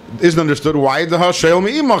isn't understood. Why the Hashem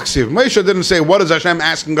Maksiv? Moshe didn't say, "What is Hashem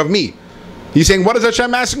asking of me?" He's saying, "What is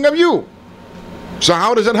Hashem asking of you?" So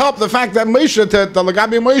how does it help the fact that Moshe, the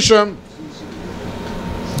Lagabi Moshe,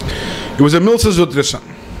 it was a Milsa Zutrisa.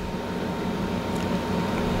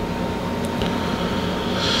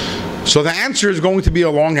 So the answer is going to be a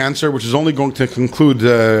long answer, which is only going to conclude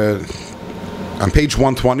on page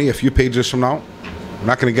 120, a few pages from now. I'm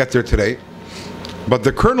not going to get there today. But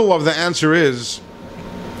the kernel of the answer is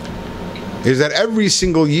that every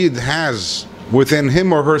single Yid has within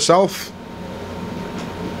him or herself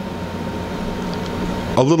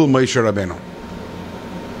a little Moshe Rabbeinu.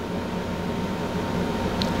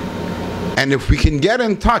 And if we can get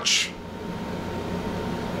in touch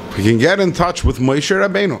with Moshe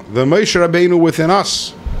Rabbeinu, the Moshe Rabbeinu within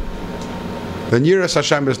us, then Yiras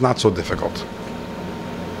Hashem is not so difficult.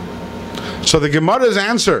 So the Gemara's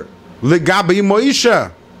answer, Legabi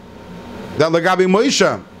Moshe, that Legabi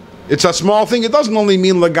Moshe, it's a small thing. It doesn't only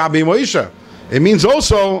mean Legabi Moshe. It means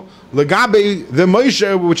also Legabi the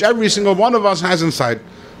Moshe, which every single one of us has inside.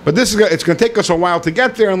 But it's going to take us a while to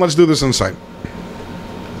get there, and let's do this inside.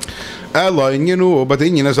 But the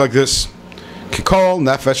Indian is like this. Kikol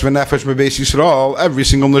nefesh v'nefesh mebeis Yisrael, every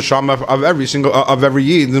single neshama of every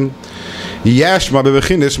yid, yeshma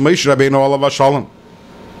bebechinis Moshe Rabbeinu olav shalom,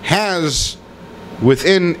 has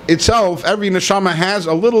within itself, every neshama has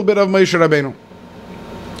a little bit of Moshe Rabbeinu.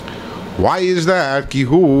 Why is that?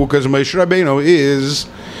 Kihu, because Moshe Rabbeinu is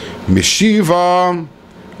mishiva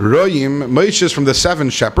royim. Moshe is from the 7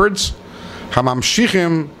 shepherds.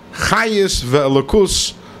 Hamamshichim chayis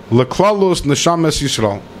ve'elokus leklalus neshamas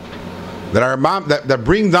Yisrael. That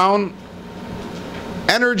bring down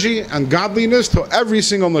energy and godliness to every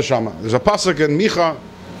single neshama. There's a pasuk in Micha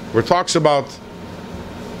where it talks about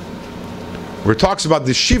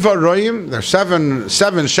the Shiva Royim. There are seven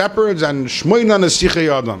shepherds and Shmoina Nesichei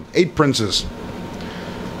Adam, 8 princes.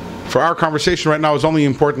 For our conversation right now, is only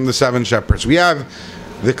important the 7 shepherds. We have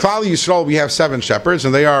the Klal Yisrael. We have 7 shepherds,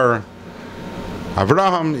 and they are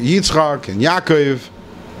Avraham, Yitzchak, and Yaakov,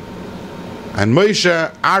 and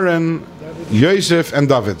Moshe, Aaron, Yosef, and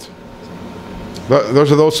David.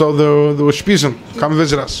 Those are also the Ushpizim. Come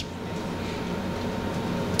visit us.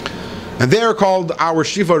 And they are called our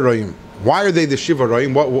Shiva Royim. Why are they the Shiva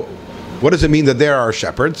Royim? What does it mean that they are our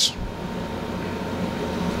shepherds?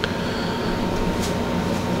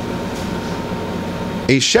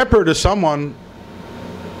 A shepherd is someone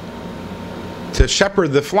to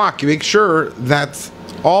shepherd the flock. You make sure that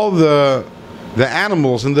all the the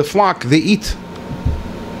animals in the flock, they eat.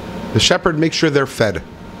 The shepherd makes sure they're fed.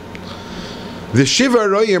 The Shiva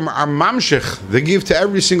Royim are mamshich. They give to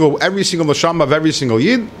every single neshama of every single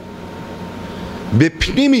yid.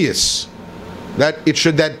 Bipnimius, that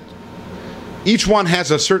each one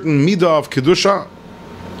has a certain midah of kedusha.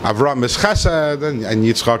 Avram is chesed, and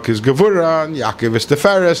Yitzchak is gevura, and Yaakov is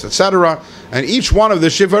teferes, etc. And each one of the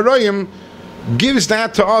Shiva Royim gives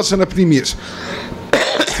that to us in a pnimius.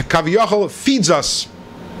 Kaviyachol feeds us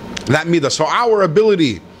that midah. So our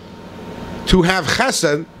ability to have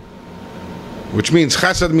chesed, which means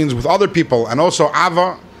chesed means with other people, and also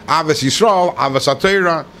avas Yisrael, avas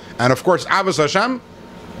HaTorah, and of course avas Hashem,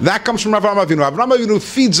 that comes from Avraham Avinu. Avraham Avinu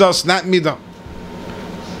feeds us that midah.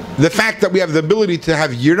 The fact that we have the ability to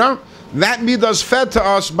have yira, that midah is fed to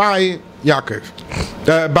us by Yaakov,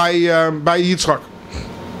 by Yitzchak.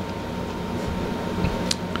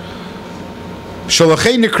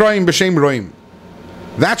 Shalachei nikrayim b'shem roim.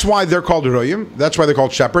 That's why they're called roim. That's why they're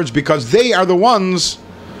called shepherds, because they are the ones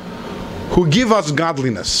who give us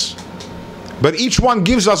godliness. But each one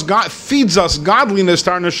gives us feeds us godliness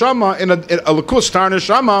to our neshama in a lakus to our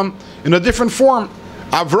neshama in a different form.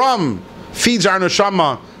 Avram feeds our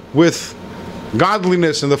neshama with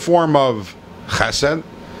godliness in the form of chesed,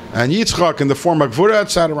 and Yitzchak in the form of gvura,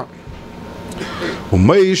 etc.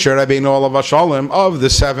 Moshe Rabbeinu olav hashalom, of the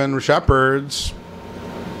 7 shepherds.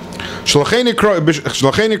 Shlachei nikrayim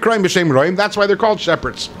b'shem roim. That's why they're called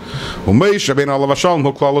shepherds. Moshe Rabbeinu olav hashalom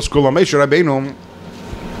hu klalos kula. Moshe Rabbeinu,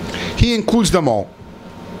 he includes them all.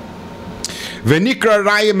 V'nikra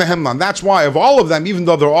raya mehemlan. That's why of all of them, even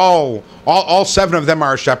though they're all 7 of them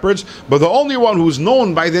are shepherds, but the only one who's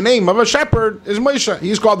known by the name of a shepherd is Moshe.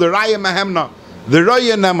 He's called the Raya Mehemna, the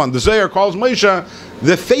Raya Neman. The Zohar calls Moshe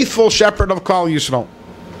the faithful shepherd of Klal Yisrael.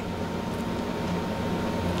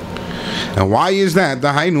 And why is that? The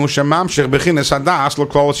Hainu Shemamshech Bechines Hadas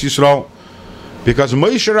LeKlal Yisrael, because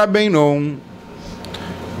Moshe Rabbeinu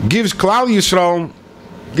gives Klal Yisrael,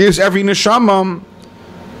 gives every neshama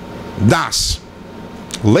das,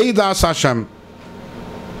 leidas Hashem.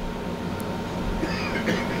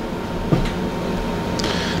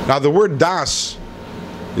 Now the word das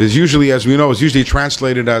is usually, as we know, is usually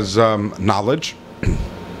translated as knowledge.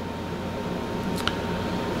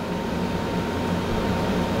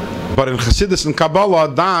 But in Chassidus and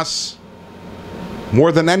Kabbalah, das,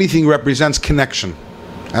 more than anything, represents connection.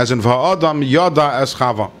 As in Va'adam Yada as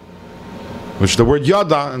Chava, which the word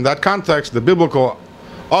Yada, in that context, the biblical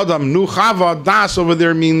Adam Nu Chava, das over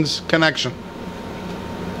there means connection.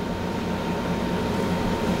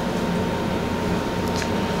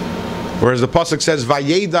 Whereas the pasuk says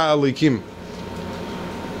Vayeda Elikim,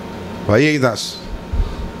 Vayedas,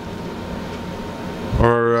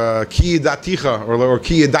 or Ki Yedaticha, or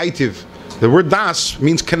Ki Yedaitiv. The word das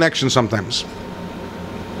means connection sometimes.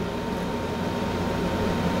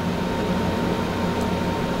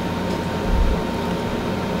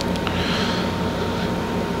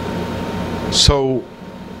 So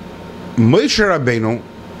Moshe Rabbeinu,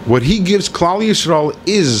 what he gives Klal Yisrael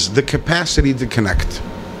is the capacity to connect.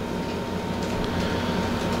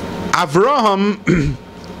 Avraham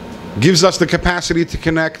gives us the capacity to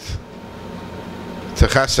connect to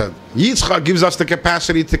Chesed. Yitzchak gives us the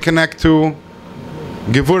capacity to connect to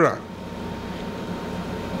Gevura.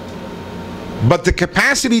 But the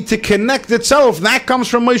capacity to connect itself, that comes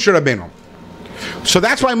from Moshe Rabbeinu. So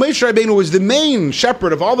that's why Moshe Rabbeinu is the main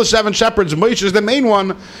shepherd of all the 7 shepherds. Moshe is the main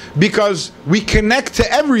one because we connect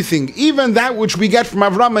to everything, even that which we get from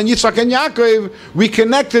Avram and Yitzchak and Yaakov. We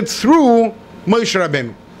connect it through Moshe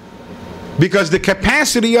Rabbeinu, because the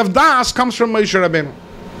capacity of das comes from Moshe Rabbeinu.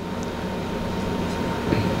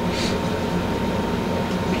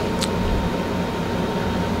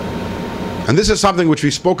 And this is something which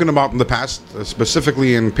we've spoken about in the past,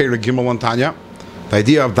 specifically in Perek Gimel and Tanya. The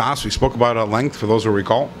idea of das, we spoke about it at length, for those who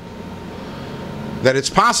recall. That it's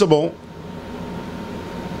possible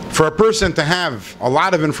for a person to have a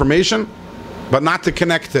lot of information, but not to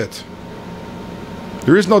connect it.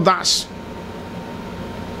 There is no das.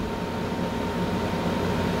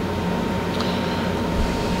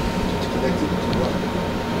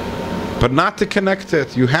 But not to connect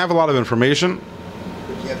it. You have a lot of information,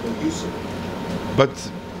 But you have no use of it.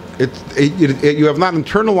 but you have not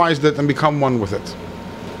internalized it and become one with it.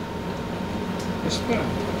 It's fine.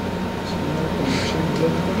 It's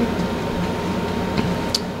not connection.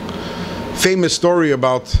 Famous story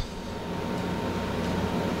about,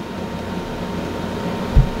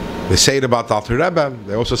 they say it about the Alter Rebbe.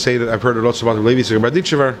 They also say that, I've heard it also about the Levi Yitzchak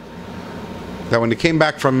Berditchever, that when he came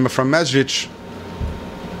back from Mezrich,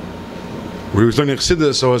 where he was learning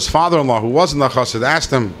Chassidus, so his father-in-law, who wasn't a Chassid,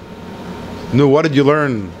 asked him, "No, what did you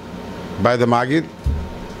learn by the Maggid?"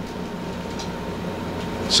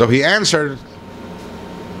 So he answered,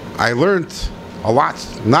 "I learned a lot.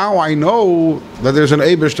 Now I know that there's an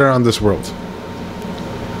Eibishter on this world."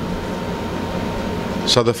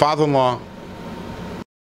 So the father-in-law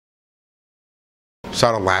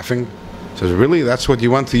started laughing. Says, "Really? That's what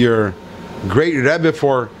you went to your great Rebbe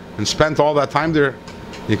for and spent all that time there?"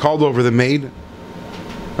 He called over the maid,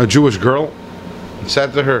 a Jewish girl, and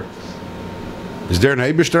said to her, "Is there an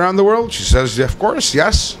Eibishter around the world?" She says, "Of course,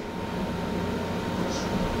 yes."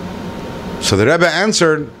 So the Rebbe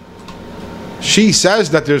answered, "She says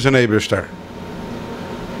that there's an Eibishter.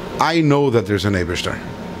 I know that there's an Eibishter."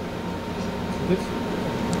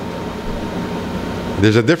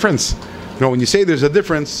 There's a difference. You know, when you say there's a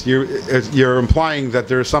difference, you're implying that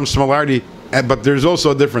there's some similarity, but there's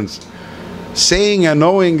also a difference. Saying and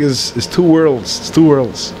knowing is two worlds. It's two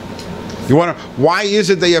worlds. You wonder, why is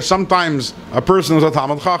it that you have sometimes a person who's a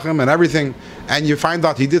Talmud Chacham and everything, and you find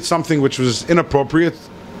out he did something which was inappropriate?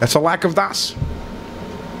 That's a lack of das.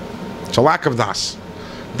 It's a lack of das.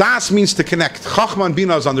 Das means to connect. Chachma and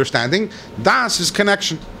Bina is understanding. Das is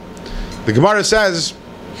connection. The Gemara says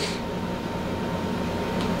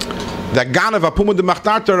that Ganav Apumud de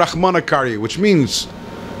Machtarta Rachmana Kari, which means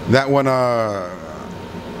that when a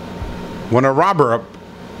robber,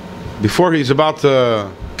 before he's about to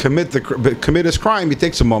commit his crime, he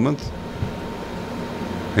takes a moment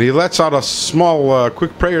and he lets out a small,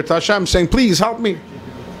 quick prayer to Hashem, saying, "Please help me."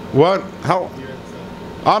 What? Help?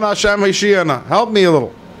 Ana Hashem Hashiana. Help me a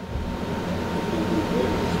little.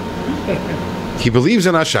 He believes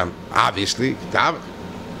in Hashem, obviously,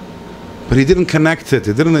 but he didn't connect it.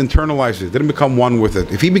 He didn't internalize it. He didn't become one with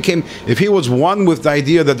it. If he was one with the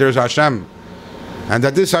idea that there's Hashem, and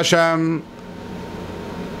that this Hashem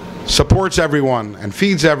supports everyone and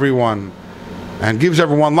feeds everyone and gives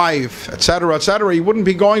everyone life, etc., etc., he wouldn't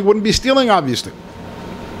be stealing, obviously.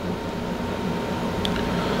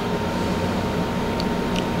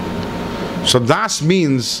 So das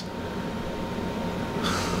means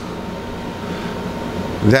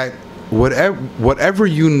that whatever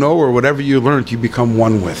you know or whatever you learned, you become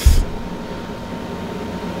one with.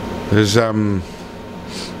 There's there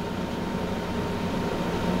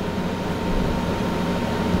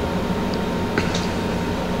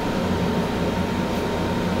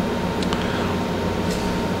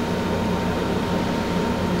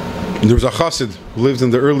was a chassid who lived in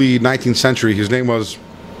the early 19th century. His name was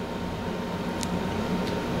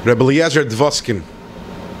Rebbe Eliezer Dvoskin.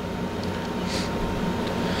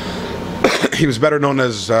 He was better known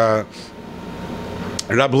as Rabbi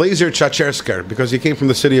Eliezer Chachersker because he came from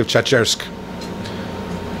the city of Chachersk.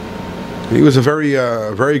 He was a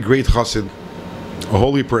very great chassid, a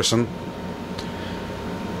holy person.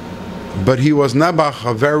 But he was Nebuch,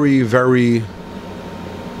 a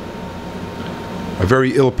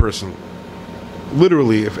very ill person.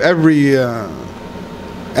 Literally, if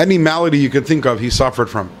any malady you could think of, he suffered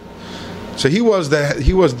from. So he was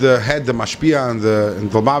the head, the mashpia in the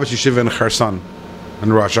Lubavitch Yeshiva in Kherson,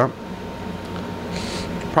 in Russia.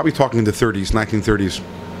 Probably talking in the 30s, 1930s.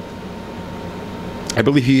 I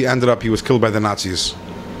believe he was killed by the Nazis.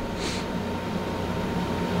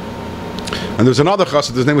 And there's another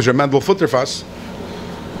chassid, his name was Mendel Futterfass,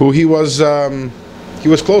 who he was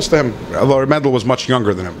close to him, although Mendel was much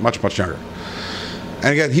younger than him, much younger.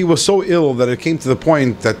 And again, he was so ill that it came to the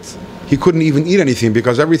point that he couldn't even eat anything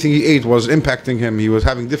because everything he ate was impacting him. He was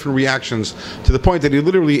having different reactions to the point that he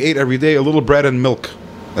literally ate every day a little bread and milk.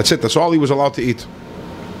 That's it. That's all he was allowed to eat.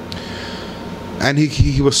 And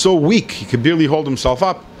he was so weak, he could barely hold himself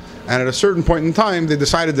up. And at a certain point in time, they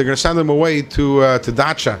decided they're going to send him away to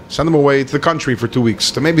Dacha, send him away to the country for 2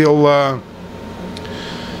 weeks. So maybe he'll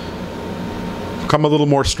become a little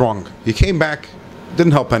more strong. He came back,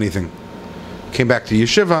 didn't help anything. Came back to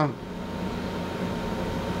yeshiva,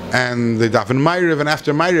 and they daven Ma'ariv, and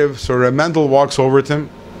after Ma'ariv, so Reb Mendel walks over to him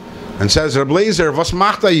and says, "Reb Eliezer, was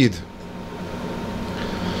macht Yid?"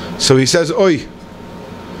 So he says, "Oi,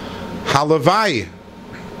 halavai,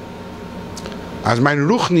 as mein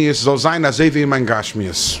Ruchnius soll sein as wie mein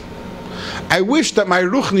Gashmius." I wish that my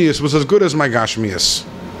Ruchnius was as good as my Gashmius.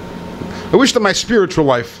 I wish that my spiritual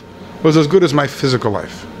life was as good as my physical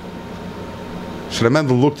life. So Reb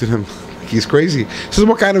Mendel looked at him. He's crazy. He says,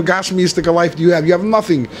 "What kind of Gashmiistic life do you have? You have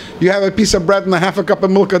nothing. You have a piece of bread and a half a cup of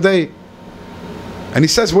milk a day." And he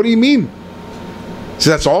says, "What do you mean?" He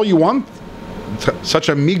says, "That's all you want? Such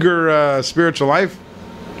a meager spiritual life?"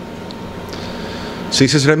 So he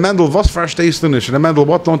says, "Reb Mendel, was verstehst du nicht? Reb Mendel,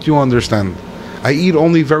 what don't you understand? I eat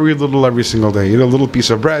only very little every single day. I eat a little piece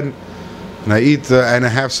of bread, and I eat and I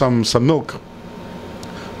have some milk.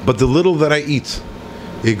 But the little that I eat,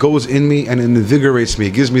 it goes in me and it invigorates me.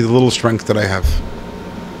 It gives me the little strength that I have.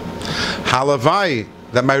 Halavai,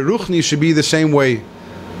 that my ruchni should be the same way.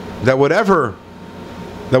 That whatever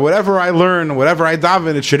I learn, whatever I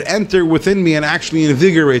daven, it should enter within me and actually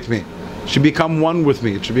invigorate me. It should become one with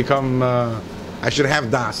me. It should become, I should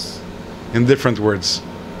have das, in different words.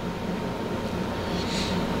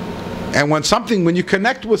 And when you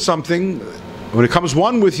connect with something, when it comes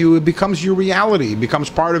one with you, it becomes your reality. It becomes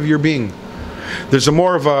part of your being. There's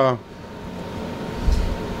more of a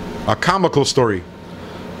comical story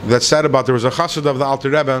that's said about, there was a chassid of the Alter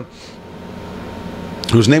Rebbe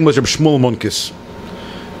whose name was Reb Shmuel Munkes.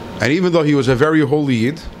 And even though he was a very holy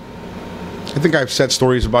Yid, I think I've said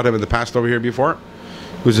stories about him in the past over here before.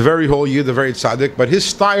 He was a very holy Yid, a very tzaddik, but his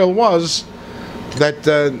style was that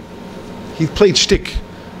he played shtick.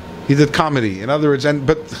 He did comedy. In other words,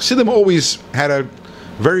 but Chassidim always had a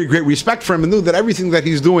very great respect for him and knew that everything that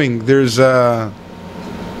he's doing, there's depth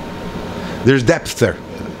there.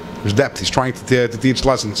 There's depth. He's trying to teach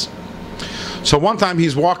lessons. So one time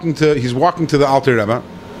he's walking to the Alter Rebbe.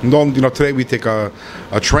 And today we take a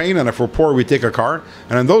train, and if we're poor, we take a car.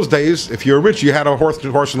 And in those days, if you're rich, you had a horse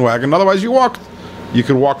and wagon. Otherwise, you walked. You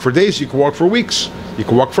could walk for days. You could walk for weeks. You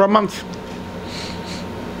could walk for a month.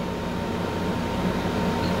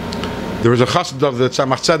 There was a chassid of the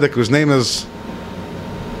Tzemach Tzedek whose name is.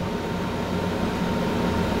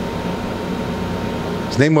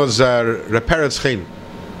 His name was Reb Peretz Chaim.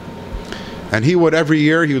 And every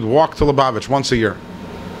year, he would walk to Lubavitch once a year.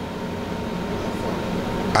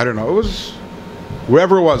 I don't know, it was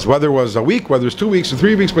wherever it was, whether it was a week, whether it was 2 weeks or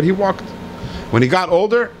 3 weeks, but he walked. When he got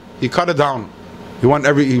older, he cut it down. He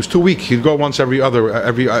was too weak. He'd go once every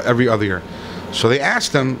other year. So they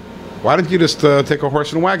asked him, why don't you just take a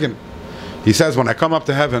horse and wagon? He says, when I come up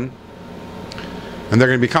to heaven, and they're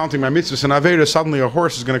going to be counting my mitzvahs and aveira, suddenly a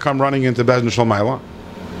horse is going to come running into Bezdin Shalmaila.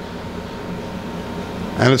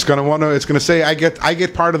 And it's going to say, I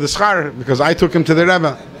get part of the schar because I took him to the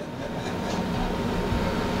Rebbe.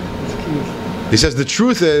 He says the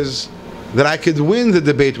truth is that I could win the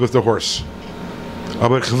debate with the horse. How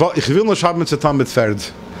do I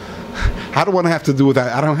want to have to do with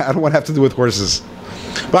that? I don't want to have to do with horses.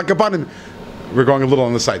 But we're going a little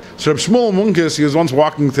on the side. So Reb Shmuel Munkes, he was once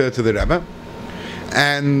walking to the Rebbe,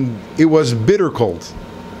 and it was bitter cold,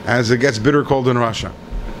 as it gets bitter cold in Russia.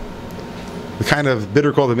 The kind of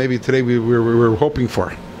bitter cold that maybe today we were hoping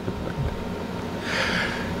for.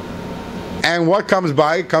 And what comes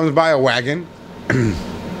by? Comes by a wagon.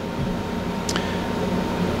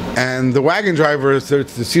 And the wagon driver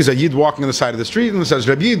sees a Yid walking on the side of the street and says,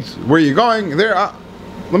 Reb Yid, where are you going? There.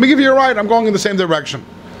 Let me give you a ride. I'm going in the same direction.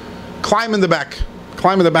 Climb in the back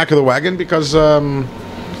of the wagon, because there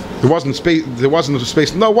wasn't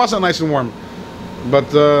space. No, it wasn't nice and warm.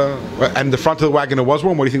 But and the front of the wagon, it was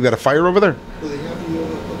warm. What do you think? They had a fire over there? Well, they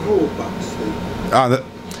have the cold box.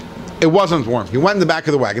 It wasn't warm. He went in the back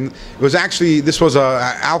of the wagon. It was actually, this was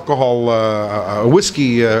a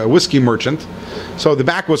whiskey merchant. So the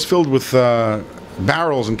back was filled with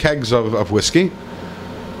barrels and kegs of whiskey.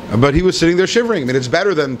 But he was sitting there shivering. I mean, it's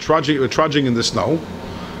better than trudging in the snow.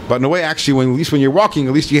 But in a way, actually, at least when you're walking,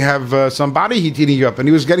 at least you have some body heat heating you up. And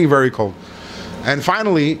he was getting very cold. And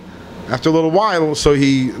finally, after a little while, so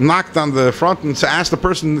he knocked on the front and asked the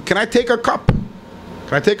person, can I take a cup?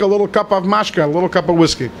 Can I take a little cup of mashka, a little cup of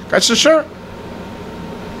whiskey? I said, sure.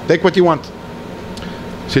 Take what you want.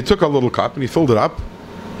 So he took a little cup and he filled it up.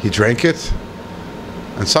 He drank it.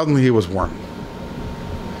 And suddenly he was warm.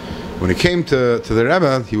 When he came to the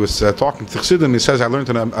Rebbe, he was talking to Chassidim. He says, I learned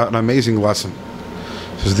an amazing lesson.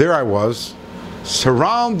 He says, there I was,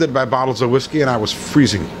 surrounded by bottles of whiskey, and I was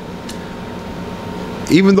freezing.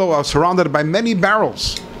 Even though I was surrounded by many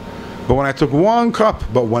barrels. But when I took one cup,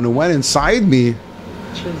 but when it went inside me,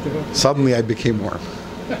 suddenly I became warm.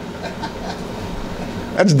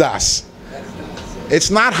 That's das.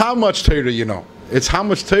 It's not how much Torah you know. It's how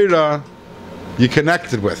much Torah you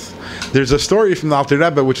connected with. There's a story from the Alter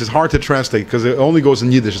Rebbe which is hard to translate because it only goes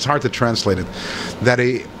in Yiddish. It's hard to translate it. That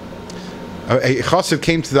a chassid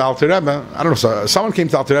came to the Alter Rebbe. I don't know. So someone came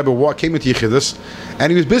to the Alter Rebbe, came into Yechidus,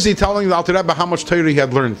 and he was busy telling the Alter Rebbe how much Torah he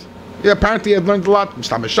had learned. Yeah, apparently he had learned a lot.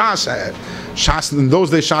 Shas, in those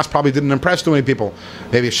days, Shas probably didn't impress too many people.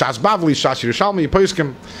 Maybe Shas Bavli, Shas Yerushalmi,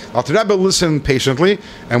 Poskim. Alter Rebbe listened patiently,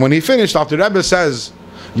 and when he finished, Alter Rebbe says,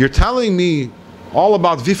 "You're telling me all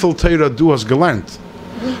about Vifel Torah du hast gelernt,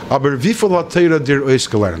 aber Vifel hat Torah dir ois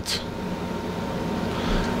gelernt."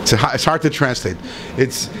 It's hard to translate.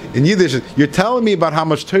 It's in Yiddish. You're telling me about how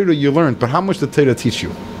much Torah you learned, but how much did Torah teach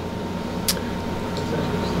you?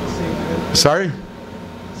 Sorry.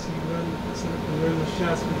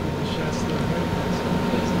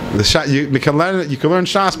 The shas you can learn. You can learn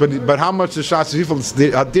shas, but how much the shas people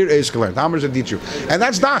dir is can learn? How much it teach you? And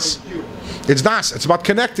that's das. It's das. It's about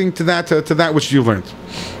connecting to that which you learned,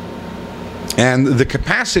 and the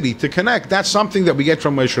capacity to connect. That's something that we get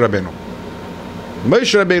from Moshe Rabbeinu.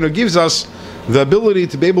 Moshe Rabbeinu gives us the ability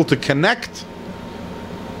to be able to connect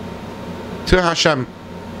to Hashem,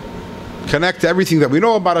 connect to everything that we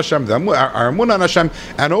know about Hashem, our emunah on Hashem,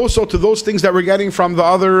 and also to those things that we're getting from the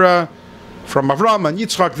other. From Avram and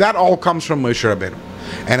Yitzchak, that all comes from Moshe Rabbeinu.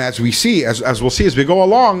 And as we see, as we'll see as we go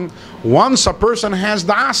along, once a person has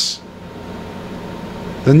das,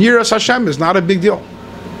 then Yiras Hashem is not a big deal.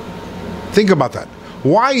 Think about that.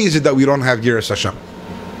 Why is it that we don't have Yiras Hashem?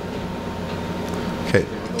 Okay,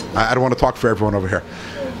 I don't want to talk for everyone over here.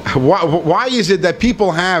 Why is it that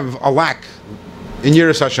people have a lack in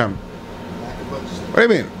Yiras Hashem? What do you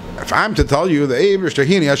mean? If I'm to tell you the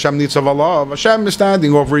Hashem Nitzav Allah, Hashem is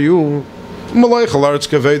standing over you.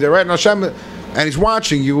 Right? Hashem, and He's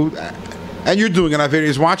watching you, and you're doing an Avera.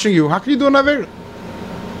 He's watching you. How can you do an Avera?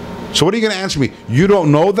 So what are you going to answer me? You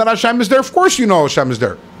don't know that Hashem is there? Of course you know Hashem is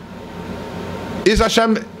there. Is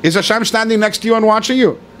Hashem standing next to you and watching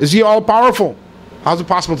you? Is He all powerful? How's it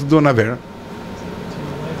possible to do an Avera?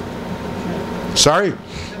 Sorry?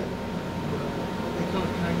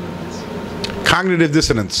 Cognitive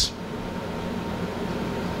dissonance.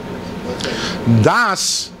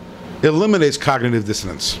 Das eliminates cognitive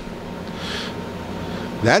dissonance.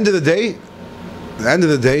 At the end of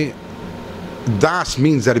the day, das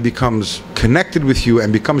means that it becomes connected with you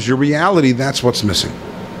and becomes your reality. That's what's missing.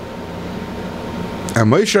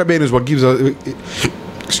 And Moshe Rabbeinu is what gives us,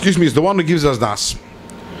 is the one who gives us das.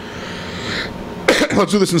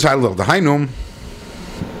 Let's do this inside a little. The Hainum,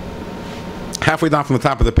 halfway down from the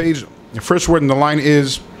top of the page, the first word in the line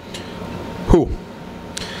is who?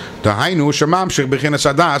 The Hainu Shemamshich Bechinas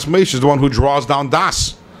Adas. Moshe is the one who draws down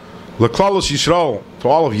das. L'klalos Yisrael, to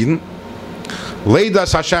all of Yidden.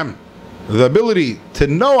 Leidas Hashem, the ability to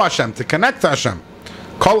know Hashem, to connect to Hashem.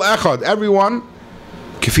 Kol Echad, everyone.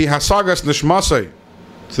 Kifi Hasagas Nishmasei,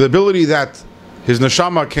 to the ability that his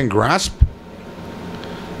neshama can grasp.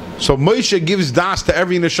 So Moshe gives das to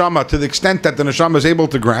every neshama to the extent that the neshama is able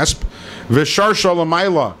to grasp. V'shar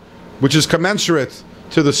Shalamayla, which is commensurate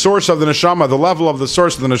to the source of the neshama, the level of the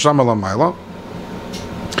source of the neshama lamayla.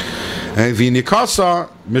 And v'nikasa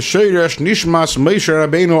misheresh nishmas Moshe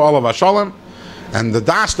Rabbeinu olav hashalom, and the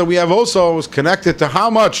das that we have also is connected to how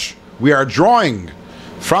much we are drawing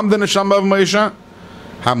from the neshama of Moshe.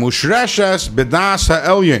 Hamushreshes bedas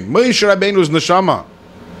ha'elyon. Moshe Rabbeinu's neshama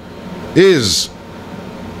is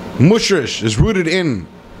mushresh, is rooted in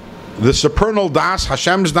the supernal das,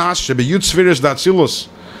 Hashem's das, shebeyut sfiris datzilus.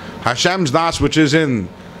 Hashem's das, which is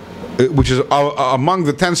among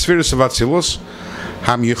the 10 spheres of Atzilus.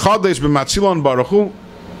 Ham yichades b'matzilon baruchu.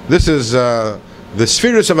 This is the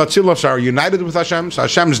spheres of Atzilus are united with Hashem. So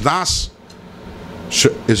Hashem's das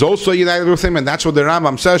is also united with Him, and that's what the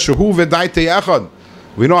Rambam says. Shuhu v'daitei echad.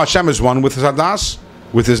 We know Hashem is one with His das.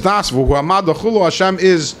 With His das, v'hu amad achulu. Hashem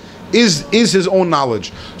is His own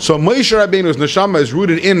knowledge. So Moshe Rabbeinu's neshama is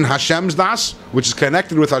rooted in Hashem's das, which is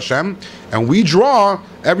connected with Hashem, and we draw.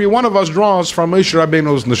 Every one of us draws from Moshe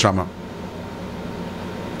Rabbeinu's neshama.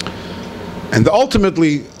 And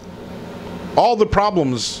ultimately, all the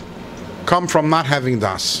problems come from not having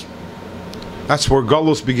das. That's where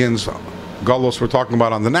Galus begins. Galus we're talking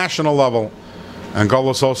about on the national level, and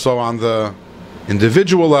Galus also on the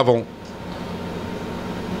individual level.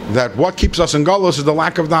 That what keeps us in Galus is the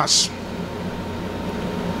lack of das.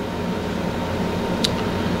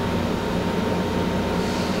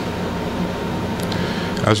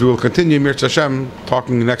 As we will continue, Mirz Hashem,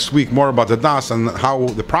 talking next week more about the das and how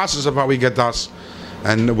the process of how we get das.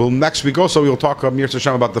 And next week also we'll talk, Mirz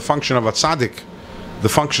Hashem, about the function of a tzaddik, the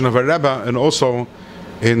function of a rebbe, and also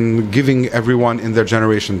in giving everyone in their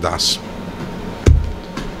generation das.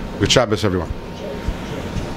 Good Shabbos, everyone.